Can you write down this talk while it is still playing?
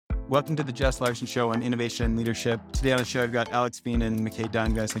Welcome to the Jess Larson Show on innovation and leadership. Today on the show, I've got Alex Bean and McKay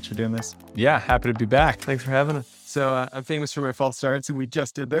Dunn. Guys, thanks for doing this. Yeah, happy to be back. Thanks for having us. So I'm famous for my false starts, and we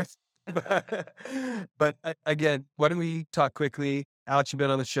just did this. Again, why don't we talk quickly? Alex, you've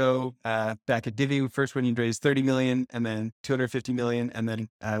been on the show back at Divvy, first when you raised 30 million and then 250 million. And then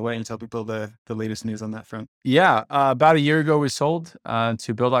why don't you tell people the latest news on that front? Yeah, about a year ago, we sold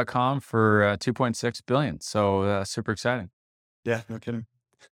to Bill.com for 2.6 billion. So super exciting. Yeah, no kidding.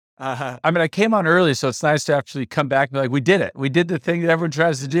 I mean, I came on early, so it's nice to actually come back and be like, we did it. We did the thing that everyone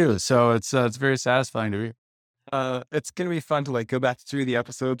tries to do. So it's very satisfying to be. It's going to be fun to go back through the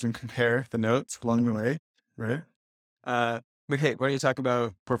episodes and compare the notes along the way, right? McKay, why don't you talk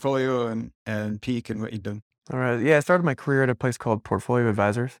about Portfolio and Peak and what you've done? All right. Yeah, I started my career at a place called Portfolio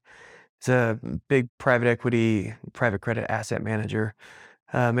Advisors. It's a big private equity, private credit asset manager.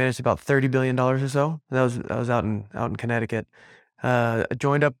 Managed about $30 billion or so. That was out in Connecticut. I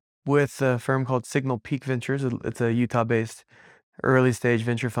joined up with a firm called Signal Peak Ventures. It's a Utah-based early stage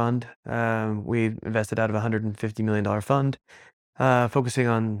venture fund. We invested out of a $150 million fund, focusing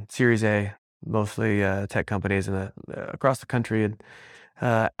on Series A, mostly tech companies across the country and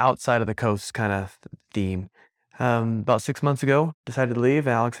outside of the coast kind of theme. About 6 months ago, decided to leave.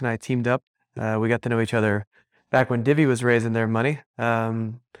 Alex and I teamed up. We got to know each other back when Divvy was raising their money.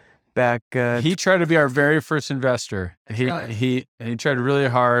 He tried to be our very first investor. He tried really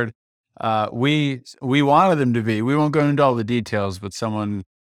hard. We wanted them to be. We won't go into all the details, but someone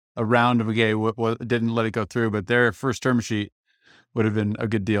around McKay didn't let it go through. But their first term sheet would have been a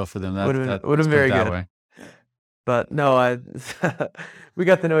good deal for them. Would have been very good. Way. But no, we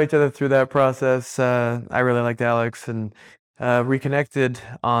got to know each other through that process. I really liked Alex and reconnected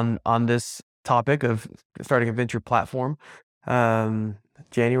on this topic of starting a venture platform.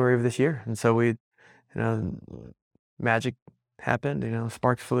 January of this year. And so we, magic happened,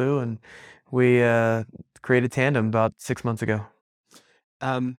 sparks flew, and we created Tandem about 6 months ago.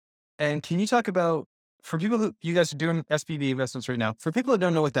 And can you talk about, for people who, you guys are doing SPV investments right now, for people who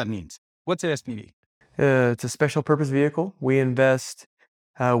don't know what that means, what's an SPV? It's a special purpose vehicle. We invest,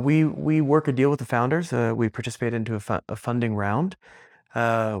 we work a deal with the founders. We participate into a funding round.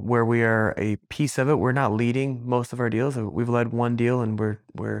 Where we are a piece of it. We're not leading most of our deals. We've led one deal and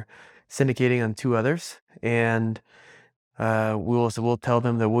we're syndicating on 2 others. And we'll tell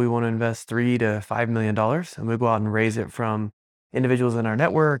them that we want to invest $3 to $5 million, and we go out and raise it from individuals in our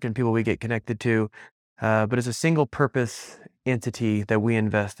network and people we get connected to. But it's a single purpose entity that we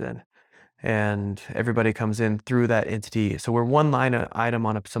invest in, and everybody comes in through that entity. So we're one line item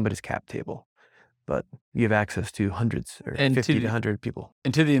on somebody's cap table. But you have access to hundreds or 50 to 100 people.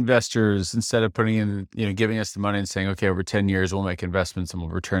 And to the investors, instead of putting in, giving us the money and saying, okay, over 10 years, we'll make investments and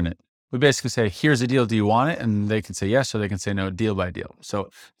we'll return it. We basically say, here's a deal. Do you want it? And they can say yes, or they can say no, deal by deal. So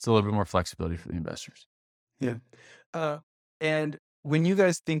it's a little bit more flexibility for the investors. Yeah. And when you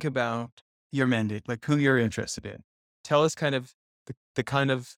guys think about your mandate, like who you're interested in, tell us kind of the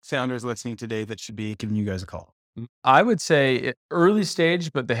kind of founders listening today that should be giving you guys a call. I would say early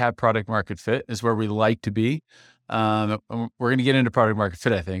stage, but they have product market fit is where we like to be. We're going to get into product market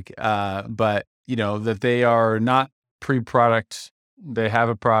fit, I think. But that they are not pre-product. They have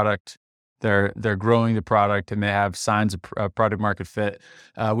a product. They're growing the product, and they have signs of product market fit.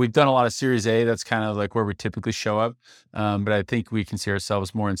 We've done a lot of Series A. That's kind of like where we typically show up. But I think we can see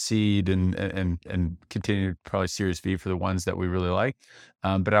ourselves more in seed and continue probably Series V for the ones that we really like.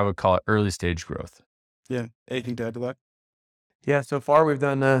 But I would call it early stage growth. Yeah. Anything to add to that? Yeah. So far, we've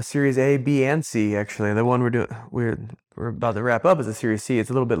done Series A, B, and C. Actually, the one we're about to wrap up is a Series C. It's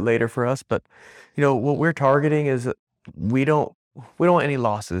a little bit later for us, but what we're targeting is we don't want any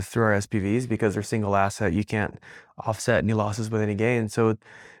losses through our SPVs because they're single asset. You can't offset any losses with any gains. So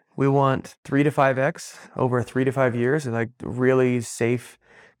we want 3 to 5x over 3 to 5 years, and like really safe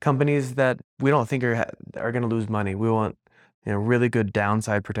companies that we don't think are going to lose money. We want really good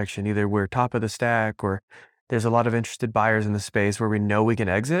downside protection. Either we're top of the stack or there's a lot of interested buyers in the space where we know we can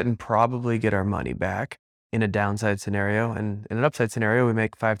exit and probably get our money back in a downside scenario. And in an upside scenario, we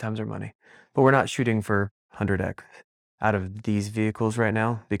make 5 times our money. But we're not shooting for 100x out of these vehicles right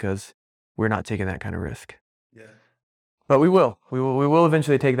now because we're not taking that kind of risk. Yeah. But we will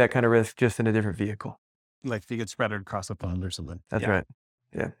eventually take that kind of risk, just in a different vehicle. Like if you get spread across a fund or something. That's right.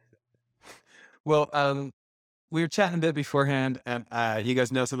 Yeah. Well, we were chatting a bit beforehand, and you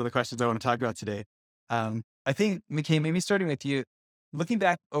guys know some of the questions I want to talk about today. I think, McKay, maybe starting with you, looking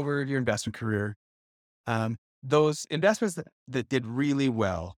back over your investment career, those investments that did really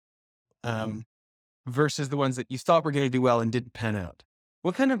well versus the ones that you thought were going to do well and didn't pan out.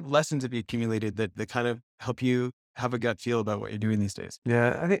 What kind of lessons have you accumulated that kind of help you have a gut feel about what you're doing these days?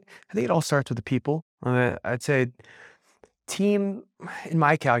 Yeah, I think it all starts with the people. I'd say team in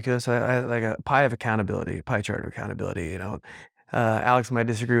my calculus, I like a pie of accountability, pie chart of accountability. Alex might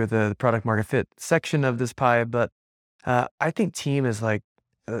disagree with the product market fit section of this pie, but I think team is like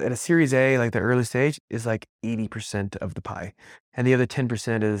at a Series A, like the early stage, is like 80% of the pie, and the other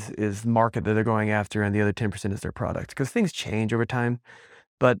 10% is market that they're going after, and the other 10% is their product. Because things change over time,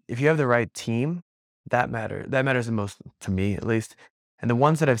 but if you have the right team, that matters the most to me, at least. And the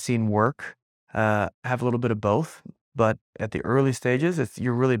ones that I've seen work have a little bit of both, but at the early stages,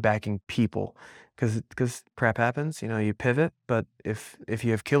 you're really backing people because crap happens. You pivot, but if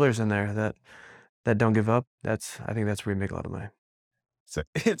you have killers in there that don't give up, I think that's where you make a lot of money. So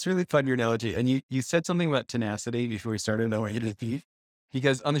it's really fun, your analogy. And you said something about tenacity before we started. And I want you to repeat,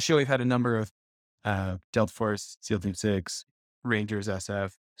 because on the show, we've had a number of Delta Force, SEAL Team 6, Rangers,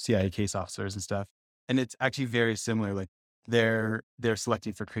 SF, CIA case officers and stuff. And it's actually very similar. Like they're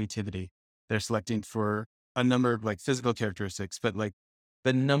selecting for creativity. They're selecting for a number of like physical characteristics, but like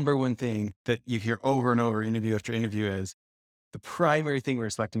the number one thing that you hear over and over, interview after interview, is the primary thing we're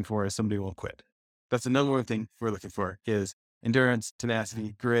selecting for is somebody who won't quit. That's the number one thing we're looking for, is endurance,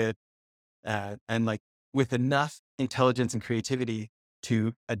 tenacity, grit, and like with enough intelligence and creativity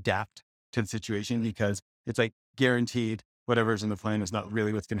to adapt to the situation, because it's like guaranteed whatever's in the plan is not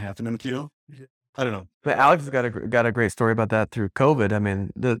really what's going to happen in the field. I don't know. But Alex has got a great story about that through COVID. I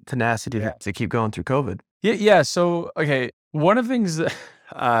mean, the tenacity to keep going through COVID. Yeah. So, okay. One of the things that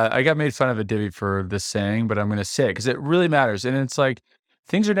I got made fun of at Divvy for this saying, but I'm going to say it because it really matters. And it's like,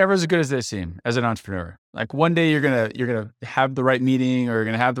 things are never as good as they seem as an entrepreneur. Like one day you're going to have the right meeting, or you're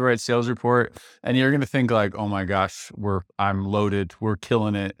going to have the right sales report, and you're going to think like, oh my gosh, I'm loaded. We're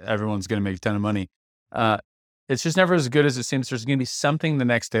killing it. Everyone's going to make a ton of money. It's just never as good as it seems. There's going to be something the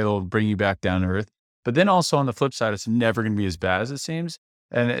next day that will bring you back down to earth. But then also on the flip side, it's never going to be as bad as it seems.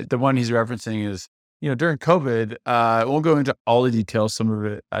 And the one he's referencing is, during COVID, I won't go into all the details. Some of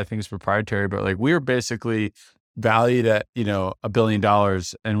it I think is proprietary, but like we were basically valued at, $1 billion.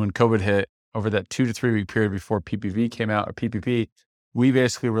 And when COVID hit, over that 2 to 3 week period before PPV came out, or PPP, we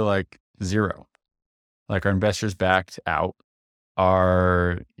basically were like zero. Like our investors backed out.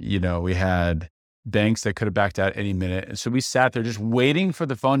 We had banks that could have backed out any minute. And so we sat there just waiting for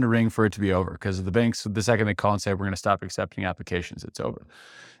the phone to ring for it to be over, because the banks, the second they call and say, we're going to stop accepting applications, it's over.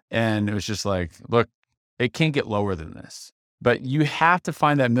 And it was just like, look, it can't get lower than this. But you have to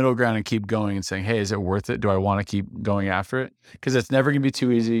find that middle ground and keep going and saying, hey, is it worth it? Do I want to keep going after it? Because it's never going to be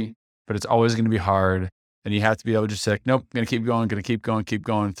too easy, but it's always going to be hard. And you have to be able to just say, nope, I'm going to keep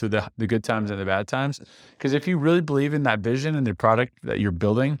going through the good times and the bad times. Because if you really believe in that vision and the product that you're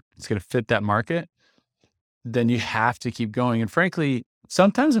building, it's going to fit that market, then you have to keep going. And frankly,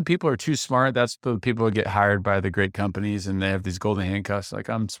 sometimes when people are too smart, that's the people who get hired by the great companies and they have these golden handcuffs. Like,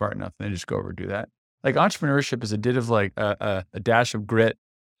 I'm smart enough. And they just go over and do that. Like entrepreneurship is a bit of like a dash of grit,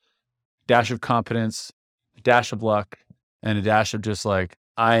 dash of competence, a dash of luck, and a dash of just like,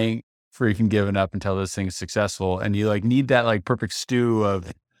 I ain't freaking giving up until this thing is successful. And you like need that like perfect stew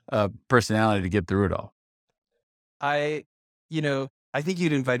of personality to get through it all. I think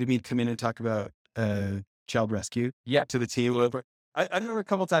you'd invited me to come in and talk about child rescue to the team. I remember a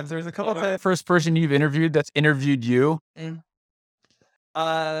couple of times. There was a couple of first person you've interviewed that's interviewed you.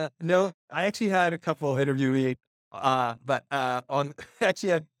 No, I actually had a couple interview me, but actually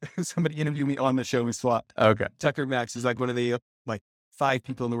had somebody interview me on the show we swapped. Okay. Tucker Max is like one of the like 5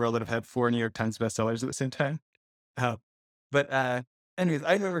 people in the world that have had 4 New York Times bestsellers at the same time. But anyways,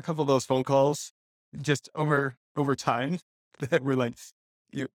 I remember a couple of those phone calls just over time that were like,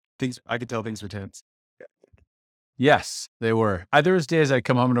 I could tell things were tense. Yes, they were. There was days I'd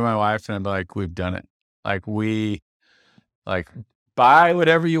come home to my wife and I'd be like, we've done it. Like buy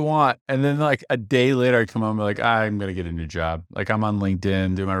whatever you want. And then like a day later I come home and be like, I'm going to get a new job. Like I'm on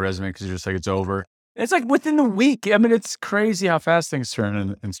LinkedIn, do my resume because you're just like, it's over. It's like within the week. I mean, it's crazy how fast things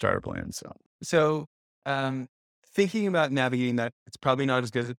turn in startup land. So thinking about navigating that, it's probably not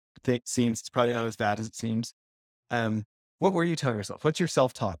as good as it seems. It's probably not as bad as it seems. What were you telling yourself? What's your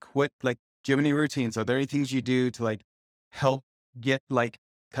self-talk? Do you have any routines? Are there any things you do to like help get like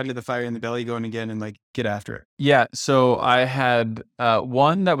kind of the fire in the belly going again and like get after it? Yeah. So I had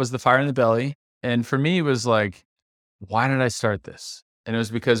one that was the fire in the belly. And for me, it was like, why did I start this? And it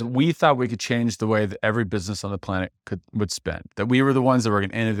was because we thought we could change the way that every business on the planet would spend, that we were the ones that were going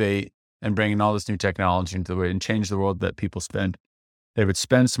to innovate and bring in all this new technology into the way and change the world that people spend. They would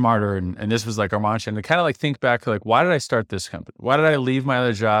spend smarter. And this was like our mantra. And to kind of like think back, like, why did I start this company? Why did I leave my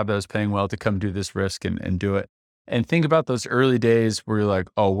other job that was paying well to come do this risk and do it? And think about those early days where you're like,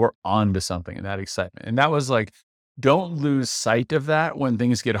 oh, we're on to something, and that excitement. And that was like don't lose sight of that when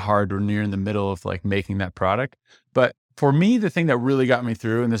things get hard when you're in the middle of like making that product. But for me, the thing that really got me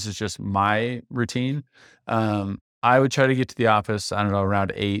through, and this is just my routine, I would try to get to the office, I don't know,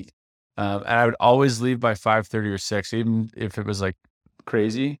 around 8. And I would always leave by 5:30 or 6, even if it was like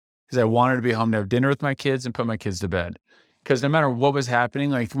crazy, because I wanted to be home to have dinner with my kids and put my kids to bed. Because no matter what was happening,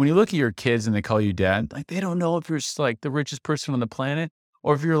 like when you look at your kids and they call you dad, like they don't know if you're like the richest person on the planet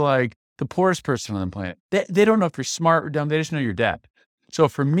or if you're like the poorest person on the planet. They don't know if you're smart or dumb. They just know you're dad. So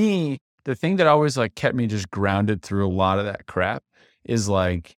for me, the thing that always like kept me just grounded through a lot of that crap is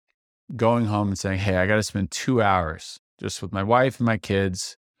like going home and saying, hey, I got to spend 2 hours just with my wife and my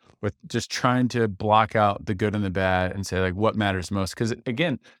kids, with just trying to block out the good and the bad and say like what matters most. Because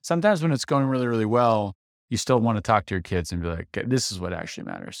again, sometimes when it's going really, really well, you still want to talk to your kids and be like, "Okay, this is what actually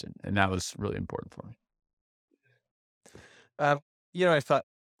matters." And that was really important for me. I thought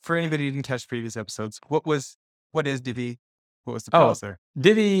for anybody who didn't catch previous episodes, what is Divvy? What was the Oh, premise there?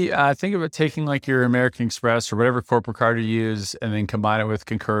 Divvy, think of it taking like your American Express or whatever corporate card you use and then combine it with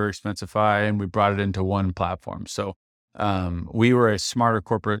Concur or Expensify, and we brought it into one platform. So we were a smarter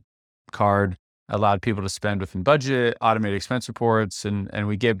corporate card, allowed people to spend within budget, automate expense reports, and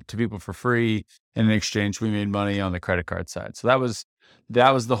we gave it to people for free. And in exchange, we made money on the credit card side. So that was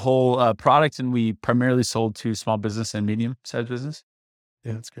the whole product, and we primarily sold to small business and medium-sized business.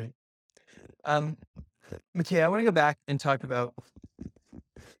 Yeah, that's great. McKay, I want to go back and talk about,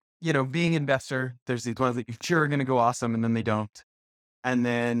 being an investor. There's these ones that you're sure are going to go awesome, and then they don't. And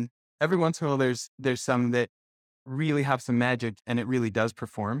then every once in a while, there's some that really have some magic, and it really does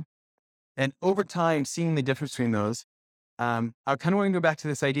perform. And over time, seeing the difference between those, I kind of want to go back to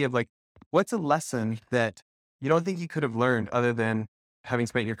this idea of like, what's a lesson that you don't think you could have learned other than having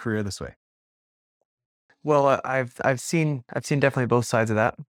spent your career this way? Well, I've seen definitely both sides of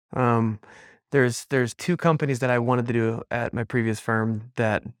that. There's 2 companies that I wanted to do at my previous firm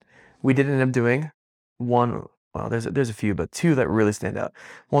that we didn't end up doing. One, well, there's a few, but 2 that really stand out.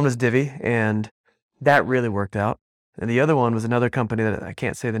 One was Divvy, and that really worked out. And the other one was another company that I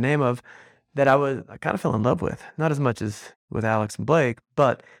can't say the name of, that I kind of fell in love with. Not as much as with Alex and Blake,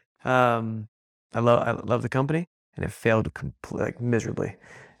 but I love the company, and it failed like miserably.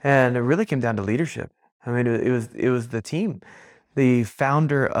 And it really came down to leadership. I mean, it was the team. The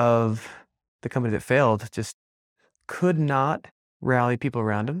founder of the company that failed just could not rally people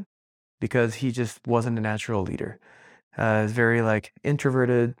around him because he just wasn't a natural leader. He's very like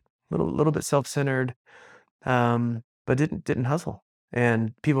introverted, little bit self-centered, but didn't hustle.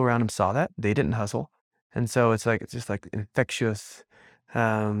 And people around him saw that they didn't hustle, and so it's just like infectious.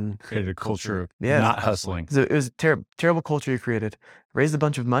 Created a culture of Yeah. not hustling. So it was a terrible culture he created. Raised a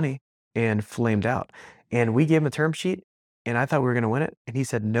bunch of money and flamed out. And we gave him a term sheet, and I thought we were going to win it, and he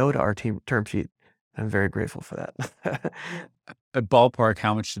said no to our term sheet. I'm very grateful for that. At ballpark,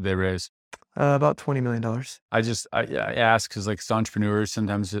 how much did they raise? About $20 million. I ask because like as entrepreneurs,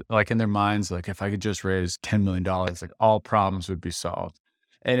 sometimes like in their minds, like if I could just raise $10 million, like all problems would be solved.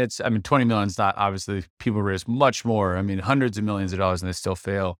 And I mean, 20 million is not, obviously people raise much more. I mean, hundreds of millions of dollars and they still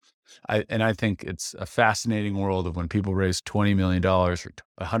fail. I think it's a fascinating world of when people raise $20 million or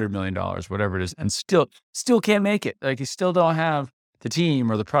 $100 million, whatever it is, and still can't make it. Like you still don't have the team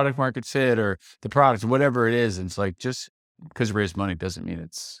or the product market fit or the product, whatever it is. And it's like, just because you raise money doesn't mean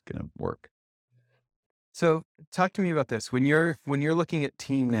it's going to work. So talk to me about this. When you're looking at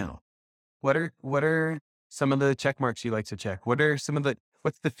team now, what are some of the check marks you like to check?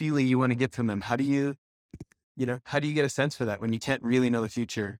 What's the feeling you want to get from them? How do you get a sense for that when you can't really know the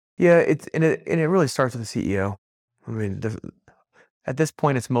future? Yeah, it really starts with the CEO. I mean, at this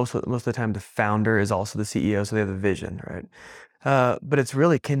point, it's most of the time the founder is also the CEO, so they have the vision, right? But it's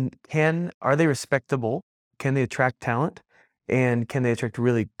really are they respectable? Can they attract talent, and can they attract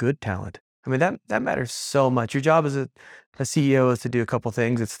really good talent? I mean, that matters so much. Your job as a CEO is to do a couple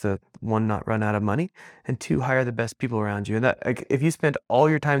things. It's to, 1, not run out of money, and 2, hire the best people around you. And that, like, if you spend all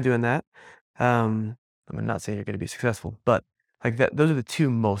your time doing that, I'm not saying you're going to be successful, but like that, those are the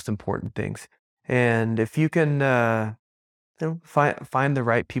 2 most important things. And if you can, find the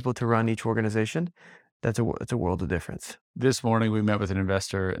right people to run each organization, it's a world of difference. This morning we met with an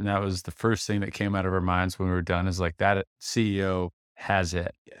investor, and that was the first thing that came out of our minds when we were done, is like, that CEO has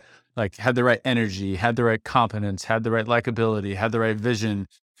it. Like, had the right energy, had the right competence, had the right likability, had the right vision.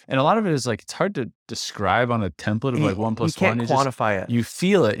 And a lot of it is like, it's hard to describe on a template of like 1 plus 1. You can't quantify it. You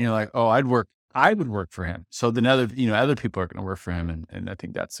feel it, and you're like, oh, I would work for him. So then other people are going to work for him. And I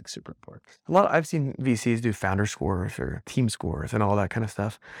think that's like super important. I've seen VCs do founder scores or team scores and all that kind of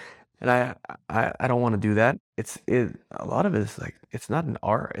stuff. And I don't want to do that. A lot of it is like, it's not an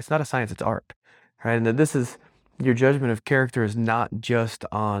art. It's not a science, it's art. Right. And this is your judgment of character is not just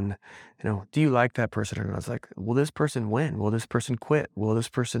on, do you like that person or not? It's like, will this person win? Will this person quit? Will this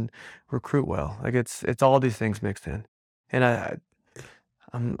person recruit well? Like it's all these things mixed in. And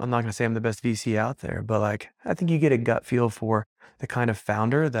I'm not gonna say I'm the best VC out there, but like I think you get a gut feel for the kind of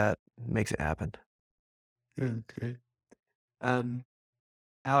founder that makes it happen. Great. Um,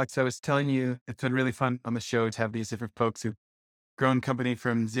 Alex, I was telling you it's been really fun on the show to have these different folks who've grown company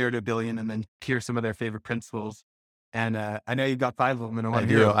from 0 to a billion and then hear some of their favorite principles. And I know you've got 5 of them, and I I want to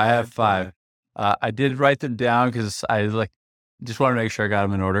hear do. them. I have 5. I did write them down because I just want to make sure I got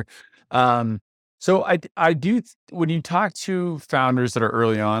them in order. So I do, when you talk to founders that are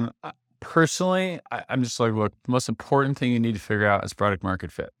early on, personally, I'm just like, look, the most important thing you need to figure out is product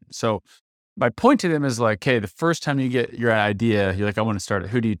market fit. So my point to them is like, hey, the first time you get your idea, you're like, I want to start it.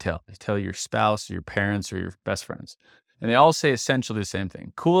 Who do you tell? You tell your spouse, or your parents, or your best friends. And they all say essentially the same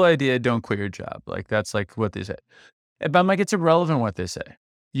thing. Cool idea, don't quit your job. Like that's like what they say. But I'm like, it's irrelevant what they say.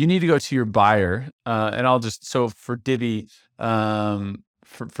 You need to go to your buyer. And so for Divvy,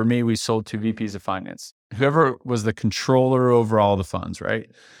 for me, we sold to VPs of finance, whoever was the controller over all the funds, right?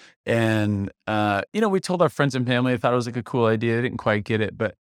 And, we told our friends and family, I thought it was like a cool idea. They didn't quite get it,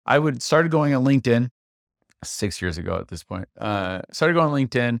 but started going on LinkedIn 6 years ago at this point. Started going on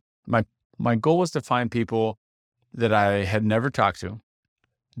LinkedIn. My goal was to find people that I had never talked to,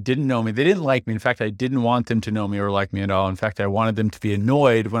 didn't know me. They didn't like me. In fact, I didn't want them to know me or like me at all. In fact, I wanted them to be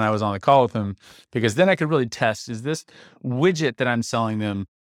annoyed when I was on the call with them, because then I could really test, is this widget that I'm selling them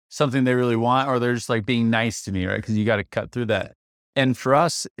something they really want, or they're just like being nice to me, right? Because you got to cut through that. And for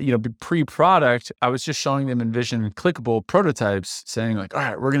us, pre-product, I was just showing them Envision clickable prototypes, saying like, all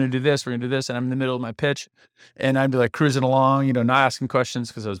right, we're going to do this, we're going to do this. And I'm in the middle of my pitch, and I'd be like cruising along, not asking questions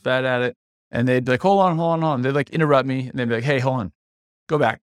because I was bad at it. And they'd be like, hold on. They'd like interrupt me, and they'd be like, hey, hold on. Go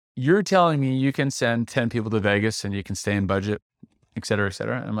back. You're telling me you can send 10 people to Vegas and you can stay in budget, et cetera, et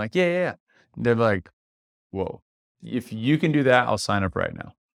cetera. And I'm like, yeah. They're like, whoa, if you can do that, I'll sign up right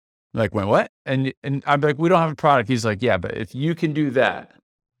now. I'm like, wait, what? And I'm like, we don't have a product. He's like, yeah, but if you can do that,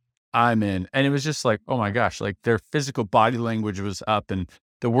 I'm in. And it was just like, oh my gosh, like their physical body language was up, and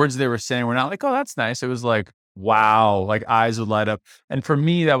the words they were saying were not like, oh, that's nice. It was like, wow, like eyes would light up. And for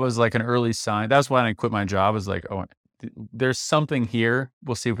me, that was like an early sign. That's why I quit my job. Was like, oh, there's something here.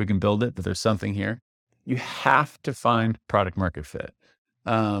 We'll see if we can build it, but there's something here. You have to find product market fit.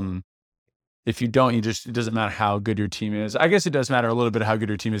 If you don't, it doesn't matter how good your team is. I guess it does matter a little bit how good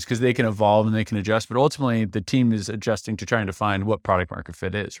your team is, because they can evolve and they can adjust, but ultimately the team is adjusting to trying to find what product market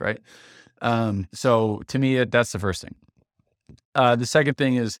fit is, right? So to me, that's the first thing. The second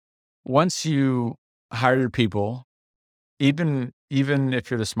thing is, once you hire your people, even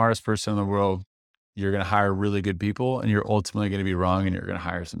if you're the smartest person in the world, you're going to hire really good people, and you're ultimately going to be wrong, and you're going to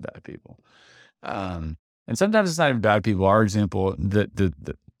hire some bad people. And sometimes it's not even bad people. Our example, the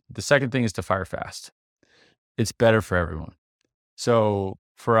second thing is to fire fast. It's better for everyone. So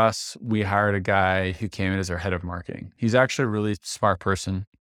for us, we hired a guy who came in as our head of marketing. He's actually a really smart person.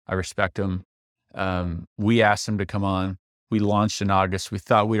 I respect him. We asked him to come on. We launched in August. We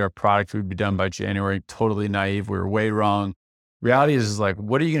thought our product would be done by January. Totally naive. We were way wrong. Reality is like,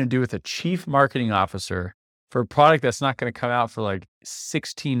 what are you going to do with a chief marketing officer for a product that's not going to come out for like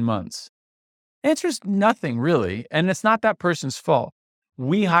 16 months? Answer is nothing, really. And it's not that person's fault.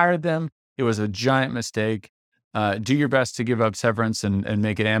 We hired them. It was a giant mistake. Do your best to give up severance and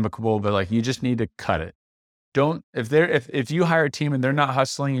make it amicable, but like, you just need to cut it. If you hire a team and they're not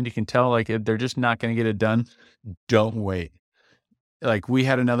hustling, and you can tell like they're just not going to get it done, don't wait. Like, we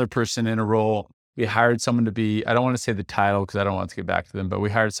had another person in a role. We hired someone to be, I don't want to say the title because I don't want to get back to them, but we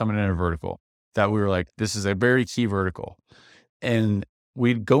hired someone in a vertical that we were like, this is a very key vertical. And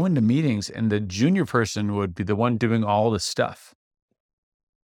we'd go into meetings, and the junior person would be the one doing all the stuff,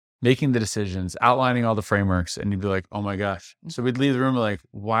 making the decisions, outlining all the frameworks. And you'd be like, oh my gosh. So we'd leave the room like,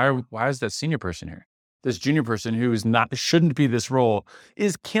 why is that senior person here? This junior person who shouldn't be this role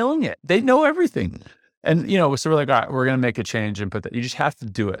is killing it. They know everything. And, so we're like, all right, we're going to make a change and put that. You just have to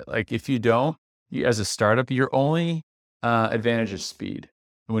do it. Like, if you don't, as a startup, your only advantage is speed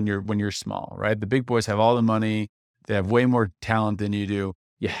when you're small, right? The big boys have all the money. They have way more talent than you do.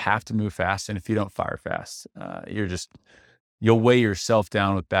 You have to move fast. And if you don't fire fast, you'll weigh yourself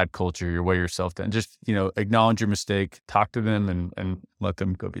down with bad culture. You'll weigh yourself down. Just, acknowledge your mistake, talk to them, and let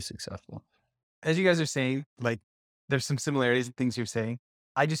them go be successful. As you guys are saying, like, there's some similarities in things you're saying.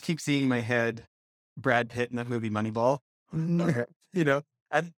 I just keep seeing in my head Brad Pitt in that movie Moneyball, and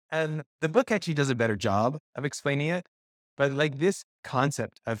the book actually does a better job of explaining it. But like, this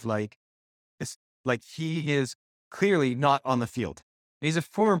concept of like, it's like, he is clearly not on the field. He's a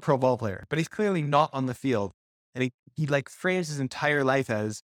former pro ball player, but he's clearly not on the field. he like frames his entire life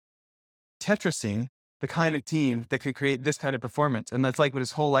as Tetrising the kind of team that could create this kind of performance. And that's like what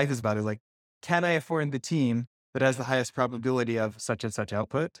his whole life is about. Is like, can I afford the team that has the highest probability of such and such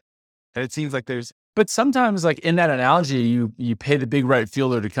output? And it seems like there's, But sometimes, like in that analogy, you pay the big right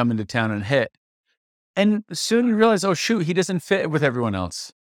fielder to come into town and hit. And soon you realize, oh shoot, he doesn't fit with everyone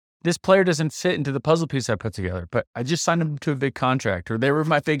else. This player doesn't fit into the puzzle piece I put together, but I just signed him to a big contract, or they were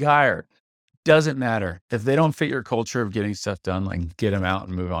my big hire. Doesn't matter. If they don't fit your culture of getting stuff done, like get them out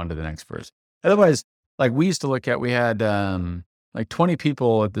and move on to the next person. Otherwise, like we used to look at, we had like 20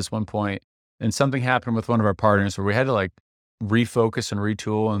 people at this one point, and something happened with one of our partners where we had to like refocus and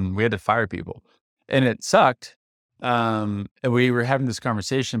retool, and we had to fire people, and it sucked. And we were having this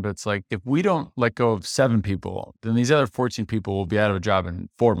conversation, but it's like, if we don't let go of 7 people, then these other 14 people will be out of a job in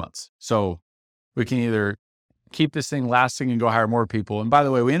 4 months. So we can either keep this thing lasting and go hire more people. And by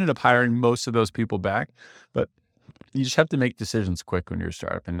the way, we ended up hiring most of those people back, but you just have to make decisions quick when you're a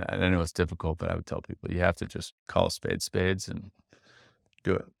startup. And I know it's difficult, but I would tell people you have to just call spades spades and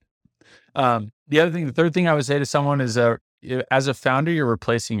do it. The third thing I would say to someone is, as a founder, you're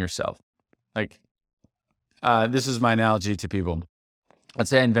replacing yourself. Like, this is my analogy to people. Let's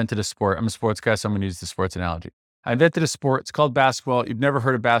say I invented a sport. I'm a sports guy, so I'm going to use the sports analogy. I invented a sport. It's called basketball. You've never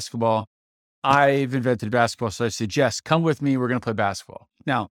heard of basketball. I've invented basketball. So I say, Jess, come with me. We're going to play basketball.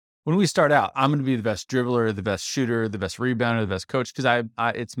 Now, when we start out, I'm going to be the best dribbler, the best shooter, the best rebounder, the best coach, because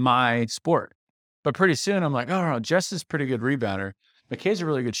it's my sport. But pretty soon I'm like, oh, no, Jess is a pretty good rebounder. McKay's a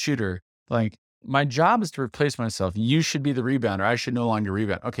really good shooter. Like, my job is to replace myself. You should be the rebounder. I should no longer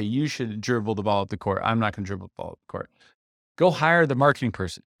rebound. Okay, you should dribble the ball up the court. I'm not going to dribble the ball up the court. Go hire the marketing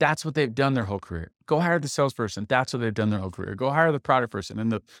person. That's what they've done their whole career. Go hire the salesperson. That's what they've done their whole career. Go hire the product person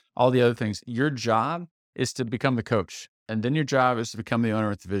and all the other things. Your job is to become the coach. And then your job is to become the owner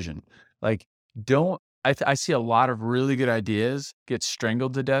of the vision. Like, I see a lot of really good ideas get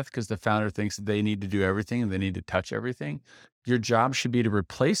strangled to death because the founder thinks that they need to do everything and they need to touch everything. Your job should be to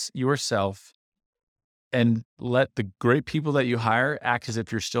replace yourself and let the great people that you hire act as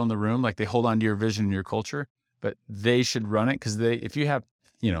if you're still in the room. Like, they hold on to your vision and your culture, but they should run it. Cause if you have,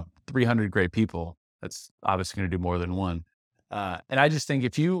 300 great people, that's obviously going to do more than one. And I just think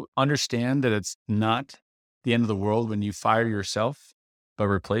if you understand that it's not the end of the world when you fire yourself, but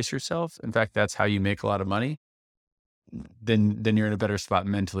replace yourself, in fact, that's how you make a lot of money, then you're in a better spot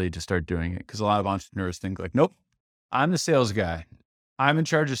mentally to start doing it. Cause a lot of entrepreneurs think like, nope, I'm the sales guy. I'm in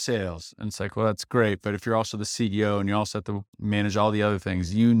charge of sales. And it's like, well, that's great. But if you're also the CEO and you also have to manage all the other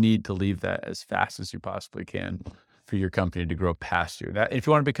things, you need to leave that as fast as you possibly can for your company to grow past you. That if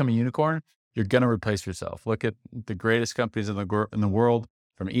you want to become a unicorn, you're going to replace yourself. Look at the greatest companies in the world,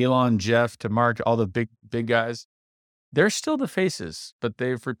 from Elon, Jeff to Mark, all the big guys. They're still the faces, but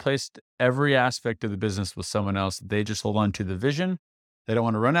they've replaced every aspect of the business with someone else. They just hold on to the vision. They don't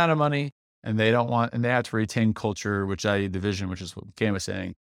want to run out of money. And they have to retain culture, which the vision, which is what Cam was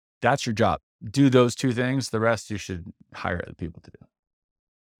saying. That's your job. Do those 2 things. The rest you should hire other people to do.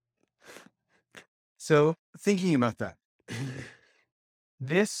 so thinking about that,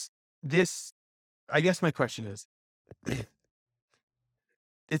 this, I guess my question is,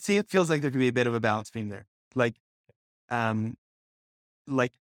 it feels like there could be a bit of a balance being there. Like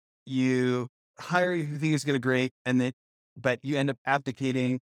you hire who you think is going to great, but you end up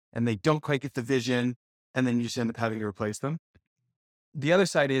abdicating and they don't quite get the vision, and then you just end up having to replace them. The other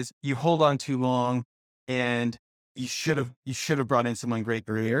side is you hold on too long and you should have brought in someone great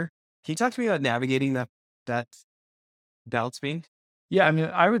earlier. Can you talk to me about navigating that balance being? Yeah. I mean,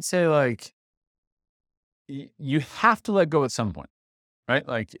 I would say like, you have to let go at some point, right?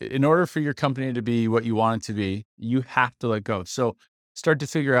 Like, in order for your company to be what you want it to be, you have to let go. So start to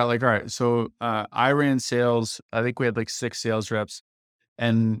figure out like, all right, so I ran sales. I think we had like 6 sales reps.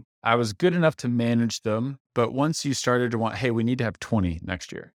 And I was good enough to manage them. But once you started to want, hey, we need to have 20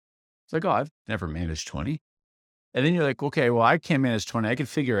 next year. It's like, oh, I've never managed 20. And then you're like, okay, well, I can't manage 20. I can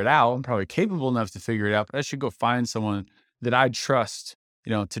figure it out. I'm probably capable enough to figure it out, but I should go find someone that I trust,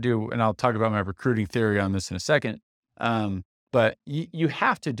 to do. And I'll talk about my recruiting theory on this in a second. But you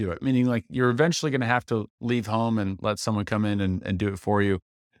have to do it, meaning like you're eventually going to have to leave home and let someone come in and do it for you.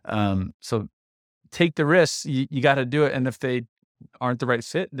 So take the risks. You got to do it. And if they aren't the right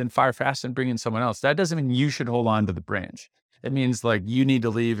fit, then fire fast and bring in someone else. That doesn't mean you should hold on to the branch. It means like you need to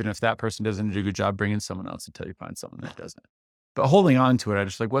leave. And if that person doesn't do a good job, bring in someone else until you find someone that doesn't. But holding on to it, I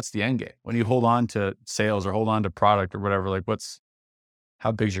just like, what's the end game? When you hold on to sales or hold on to product or whatever, like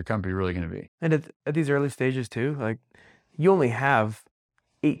how big is your company really going to be? And at these early stages too, like, you only have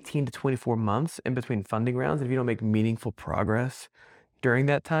 18 to 24 months in between funding rounds. And if you don't make meaningful progress during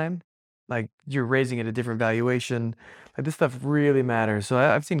that time, like you're raising at a different valuation. Like this stuff really matters. So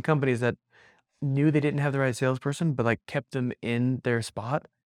I've seen companies that knew they didn't have the right salesperson, but like kept them in their spot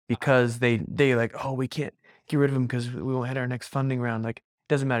because they like, oh, we can't get rid of them because we won't hit our next funding round. Like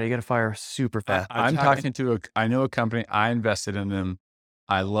doesn't matter. You got to fire super fast. I'm talking to I know a company, I invested in them.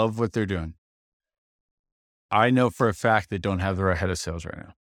 I love what they're doing. I know for a fact they don't have the right head of sales right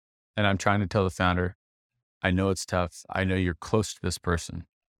now. And I'm trying to tell the founder, I know it's tough. I know you're close to this person.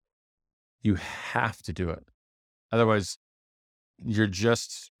 You have to do it. Otherwise, you're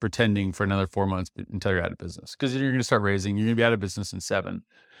just pretending for another 4 months until you're out of business. Because you're going to start raising, you're going to be out of business in 7.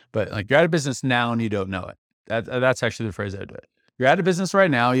 But like you're out of business now and you don't know it. That's actually the phrase I do it. You're out of business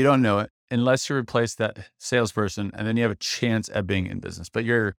right now, you don't know it, unless you replace that salesperson, and then you have a chance at being in business. But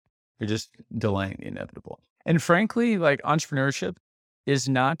you're just delaying the inevitable. And frankly, like entrepreneurship is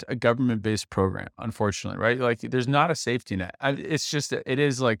not a government-based program, unfortunately, right? Like there's not a safety net. It's just, it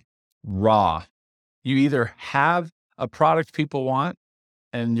is like raw. You either have a product people want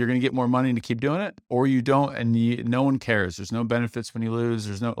and you're going to get more money to keep doing it, or you don't, and no one cares. There's no benefits when you lose.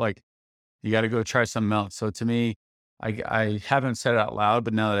 There's no, like, you got to go try something else. So to me, I haven't said it out loud,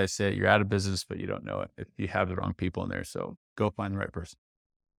 but now that I say it, you're out of business, but you don't know it if you have the wrong people in there. So go find the right person.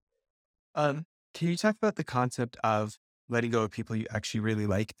 Can you talk about the concept of letting go of people you actually really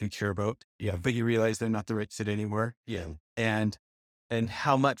like and care about? Yeah. But you realize they're not the right fit anymore. Yeah. And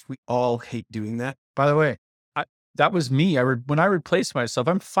how much we all hate doing that. By the way, that was me. When I replaced myself,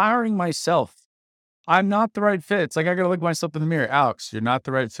 I'm firing myself. I'm not the right fit. It's like, I got to look at myself in the mirror. Alex, you're not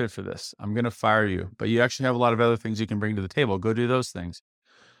the right fit for this. I'm going to fire you, but you actually have a lot of other things you can bring to the table. Go do those things.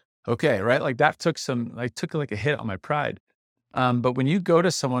 Okay. Right. Like that took like a hit on my pride. But when you go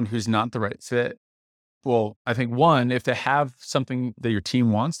to someone who's not the right fit, well, I think one, if they have something that your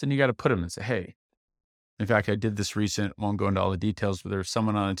team wants, then you got to put them and say, hey, in fact, I did this won't go into all the details, but there's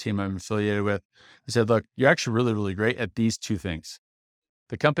someone on a team I'm affiliated with. I said, look, you're actually really, really great at these 2 things.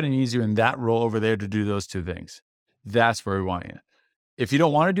 The company needs you in that role over there to do those 2 things. That's where we want you. If you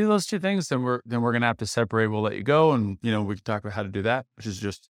don't want to do those 2 things, then we're going to have to separate. We'll let you go. And, we can talk about how to do that, which is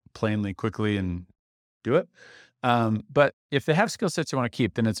just plainly, quickly, and do it. But if they have skill sets you want to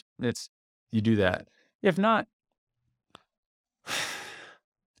keep, then it's you do that. If not,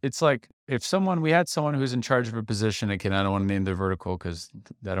 it's like we had someone who's in charge of a position, again, I don't want to name their vertical because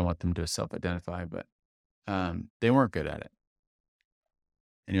I don't want them to self-identify, but they weren't good at it.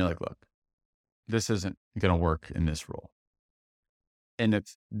 And you're like, look, this isn't going to work in this role. And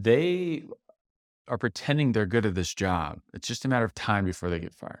if they are pretending they're good at this job, it's just a matter of time before they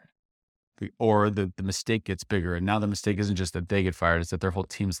get fired. Or the mistake gets bigger. And now the mistake isn't just that they get fired, it's that their whole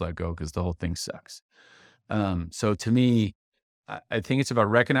team's let go because the whole thing sucks. So to me, I think it's about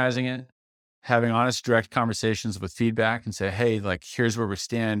recognizing it, having honest, direct conversations with feedback and say, hey, like, here's where we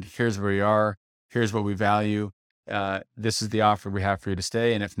stand. Here's where we are. Here's what we value. This is the offer we have for you to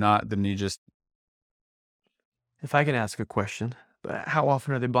stay. And if not, then you just. If I can ask a question, how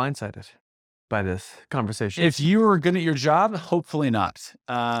often are they blindsided by this conversation? If you were good at your job, hopefully not.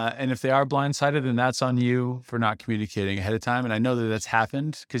 And if they are blindsided, then that's on you for not communicating ahead of time. And I know that that's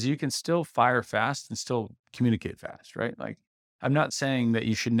happened because you can still fire fast and still communicate fast, right? Like, I'm not saying that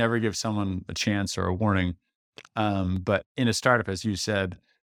you should never give someone a chance or a warning. But in a startup, as you said,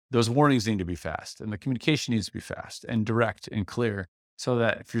 those warnings need to be fast and the communication needs to be fast and direct and clear so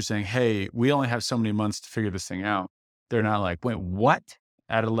that if you're saying, hey, we only have so many months to figure this thing out, they're not like, wait, what?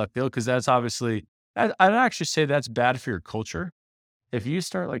 Out of left field. Because that's obviously, I'd actually say that's bad for your culture. If you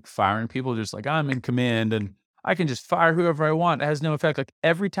start like firing people, just like, I'm in command and I can just fire whoever I want, it has no effect. Like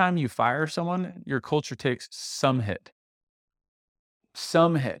every time you fire someone, your culture takes some hit.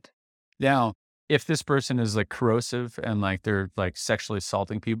 Now, if this person is like corrosive and like they're like sexually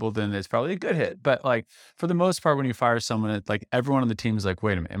assaulting people, then it's probably a good hit. But like for the most part, when you fire someone, it's like everyone on the team is like,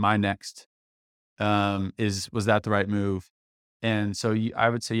 wait a minute, am I next? Was that the right move? And so I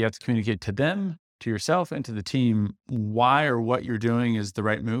would say you have to communicate to them, to yourself, and to the team why or what you're doing is the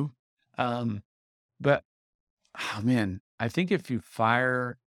right move. But oh man, I think if you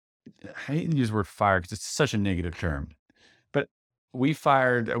fire, I hate to use the word fire because it's such a negative term. We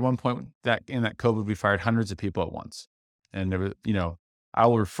fired at one point in that COVID, we fired hundreds of people at once. And there was, I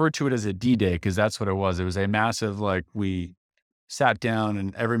will refer to it as a D-Day because that's what it was. It was a massive, like we sat down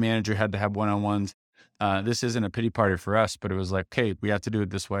and every manager had to have one-on-ones. This isn't a pity party for us, but it was like, okay, we have to do it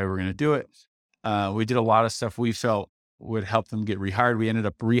this way. We're going to do it. We did a lot of stuff we felt would help them get rehired. We ended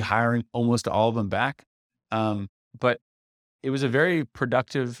up rehiring almost all of them back. But it was a very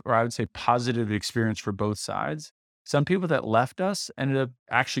productive, or I would say positive experience for both sides. Some people that left us ended up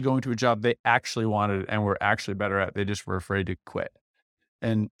actually going to a job they actually wanted and were actually better at. They just were afraid to quit.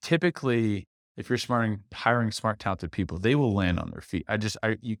 And typically, if you're hiring smart, talented people, they will land on their feet.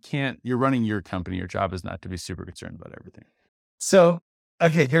 You're running your company. Your job is not to be super concerned about everything. So,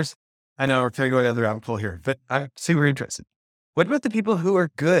 okay, I know we're going to go down the rabbit hole here, but I'm super interested. What about the people who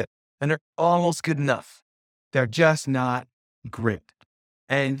are good and are almost good enough? They're just not great.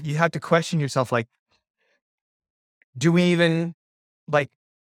 And you have to question yourself, like, do we even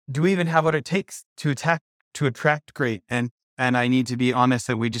have what it takes to attract great? And I need to be honest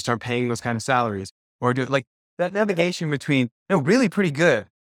that we just aren't paying those kind of salaries, or do like that navigation between, no, really pretty good,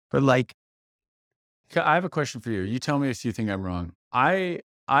 but like, Okay, I have a question for you. You tell me if you think I'm wrong. I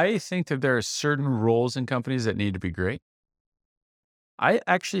think that there are certain roles in companies that need to be great. I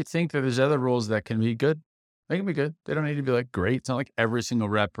actually think that there's other roles that can be good. They can be good. They don't need to be like great. It's not like every single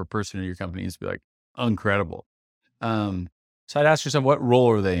rep or person in your company needs to be like incredible. So I'd ask yourself, what role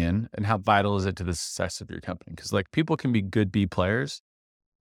are they in, and how vital is it to the success of your company? Because like people can be good B players,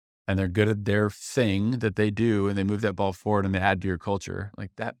 and they're good at their thing that they do, and they move that ball forward and they add to your culture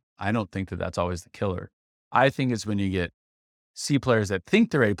like that. I don't think that that's always the killer. I think it's when you get C players that think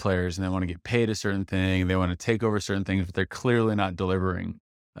they're A players and they want to get paid a certain thing, they want to take over certain things, but they're clearly not delivering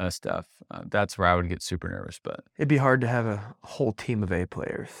stuff. That's where I would get super nervous. But It'd be hard to have a whole team of A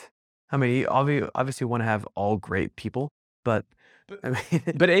players. I mean, you obviously want to have all great people, but I mean,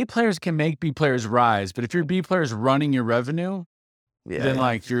 but A players can make B players rise. But if your B players running your revenue,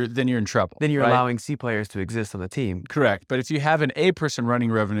 then you're in trouble. then you're right? allowing C players to exist on the team. Correct. But if you have an A person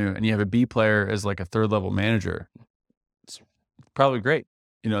running revenue and you have a B player as like a third level manager, it's probably great.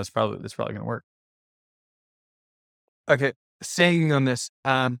 It's probably going to work. okay, staying on this,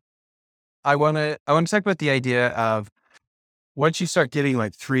 I want to talk about the idea of once you start getting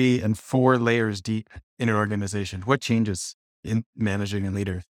like 3 and 4 layers deep in an organization, what changes in managing and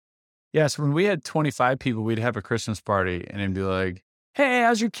leaders? Yeah. So when we had 25 people, we'd have a Christmas party and it'd be like, hey,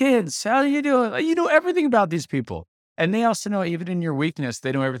 how's your kids? How are you doing? You know everything about these people. And they also know, even in your weakness,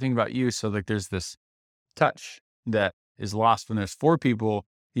 they know everything about you. So like there's this touch that is lost when there's 4 people.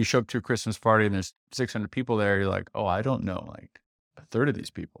 You show up to a Christmas party and there's 600 people there. You're like, oh, I don't know like a third of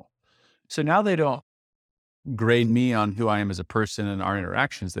these people. So now they don't grade me on who I am as a person and our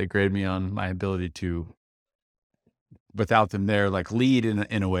interactions. They grade me on my ability to, without them there, like lead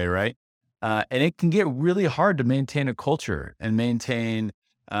in a way, right? And it can get really hard to maintain a culture and maintain,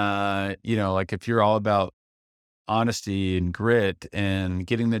 like if you're all about honesty and grit and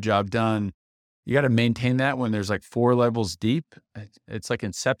getting the job done, you got to maintain that when there's like 4 levels deep. It's like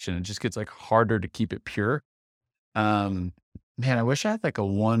Inception. It just gets like harder to keep it pure. Man, I wish I had like a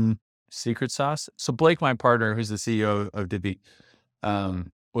one secret sauce. So Blake, my partner, who's the CEO of Divvy,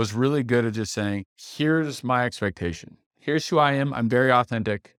 was really good at just saying, here's my expectation. Here's who I am. I'm very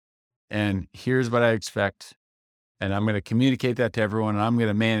authentic. And here's what I expect. And I'm going to communicate that to everyone. And I'm going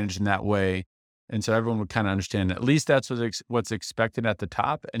to manage in that way. And so everyone would kind of understand, at least that's what's expected at the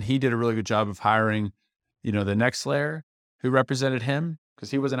top. And he did a really good job of hiring, the next layer who represented him,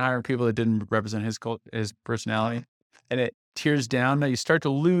 because he wasn't hiring people that didn't represent his personality. And it tears down. Now you start to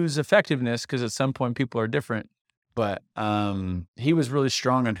lose effectiveness because at some point people are different. But he was really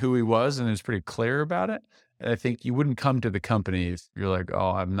strong on who he was and he was pretty clear about it. And I think you wouldn't come to the company if you're like,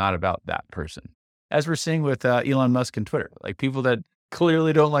 oh, I'm not about that person. As we're seeing with Elon Musk and Twitter, like people that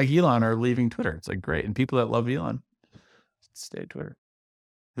clearly don't like Elon are leaving Twitter. It's like, great. And people that love Elon stay at Twitter.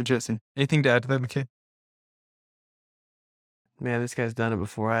 Interesting. Anything to add to that, McKay? Man, this guy's done it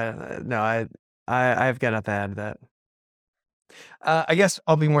before. I've got nothing to add to that. I guess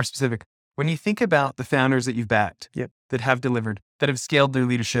I'll be more specific. When you think about the founders that you've backed, that have delivered, that have scaled their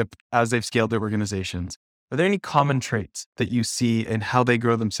leadership as they've scaled their organizations, are there any common traits that you see in how they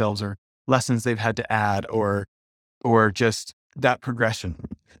grow themselves, or lessons they've had to add, or just that progression?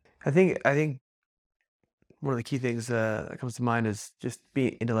 I think one of the key things that comes to mind is just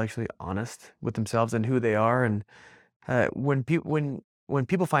being intellectually honest with themselves and who they are. And when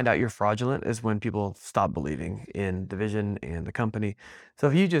people find out you're fraudulent is when people stop believing in the vision and the company. So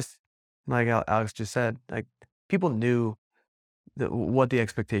if you just, like Alex just said, like people knew what the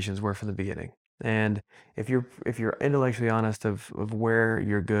expectations were from the beginning. And if you're intellectually honest of where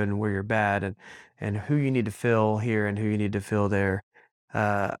you're good and where you're bad, and who you need to fill here and who you need to fill there,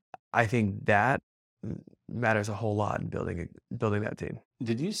 I think that matters a whole lot in building that team.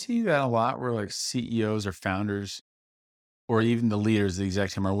 Did you see that a lot where like CEOs or founders or even the leaders, the exec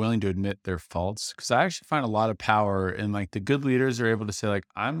team, are willing to admit their faults? Because I actually find a lot of power in like the good leaders are able to say like,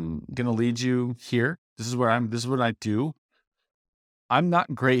 I'm going to lead you here. This is what I do. I'm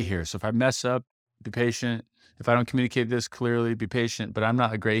not great here. So if I mess up, be patient. If I don't communicate this clearly, be patient. But I'm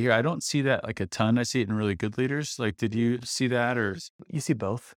not great here. I don't see that like a ton. I see it in really good leaders. Like, did you see that or? You see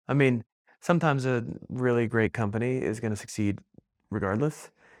both. I mean, sometimes a really great company is going to succeed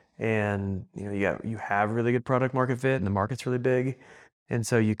regardless. And you have really good product market fit and the market's really big. And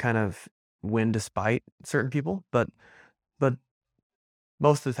so you kind of win despite certain people. But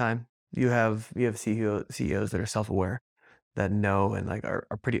most of the time you have CEOs that are self-aware, that know and like are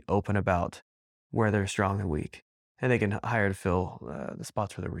pretty open about where they're strong and weak. And they can hire to fill the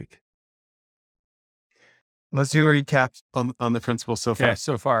spots where they're weak. Let's do a recap on the principles so far. Yeah,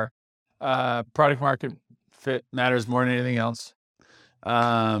 so far. Product market fit matters more than anything else.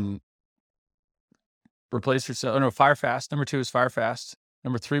 Replace yourself. Oh no, fire fast. Number 2 is fire fast.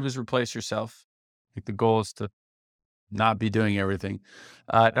 Number 3 was replace yourself. Like the goal is to not be doing everything.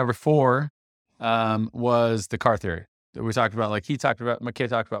 Number 4 was the car theory that we talked about. Like McKay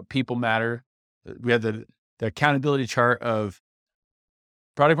talked about people matter. We had the accountability chart of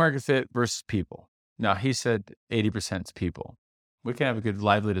product market fit versus people. Now he said 80% is people. We can have a good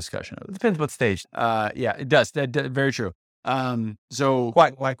lively discussion of It it. depends what stage. Yeah, it does. That very true. So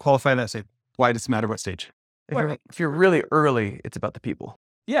Why qualify that statement? Why does it matter what stage? If you're really early, it's about the people.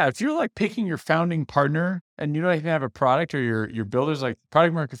 yeah, if you're like picking your founding partner and you don't even have a product, or your builders, like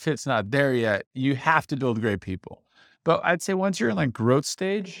product market fit's not there yet, you have to build great people. But I'd say once you're in like growth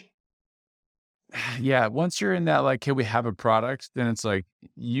stage, yeah, once you're in that like, hey, we have a product, then it's like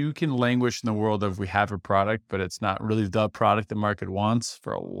you can languish in the world of we have a product, but it's not really the product the market wants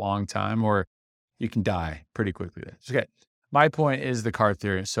for a long time, or you can die pretty quickly. Okay. My point is the car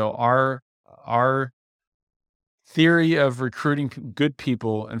theory. So our theory of recruiting good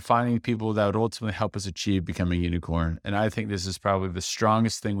people and finding people that would ultimately help us achieve becoming a unicorn. And I think this is probably the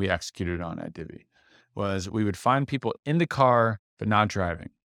strongest thing we executed on at Divvy, was we would find people in the car, but not driving.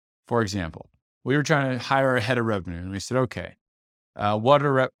 For example, we were trying to hire a head of revenue, and we said, okay, what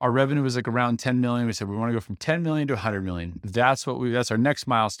our revenue was like around 10 million. We said, we want to go from 10 million to 100 million. That's our next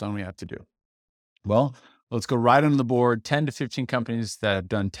milestone we have to do. Well, let's go right on the board, 10 to 15 companies that have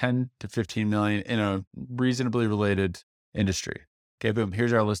done 10 to 15 million in a reasonably related industry. Okay, boom,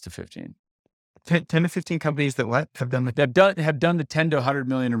 here's our list of 15. 10 to 15 companies that have done the Have done the 10 to 100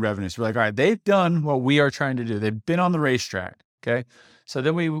 million in revenues. We're like, all right, they've done what we are trying to do. They've been on the racetrack. Okay. So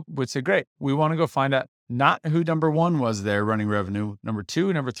then we would say, great, we want to go find out not who number 1 was there running revenue, number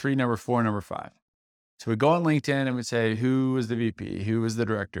 2, number 3, number 4, number 5. So we go on LinkedIn and we say, who was the VP? Who was the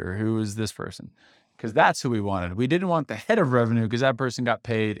director? Who was this person? Because that's who we wanted. We didn't want the head of revenue, because that person got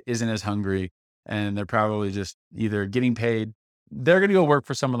paid, isn't as hungry, and they're probably just either getting paid. They're going to go work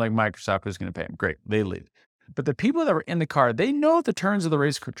for someone like Microsoft who's going to pay them. Great, they leave. But the people that were in the car, they know the turns of the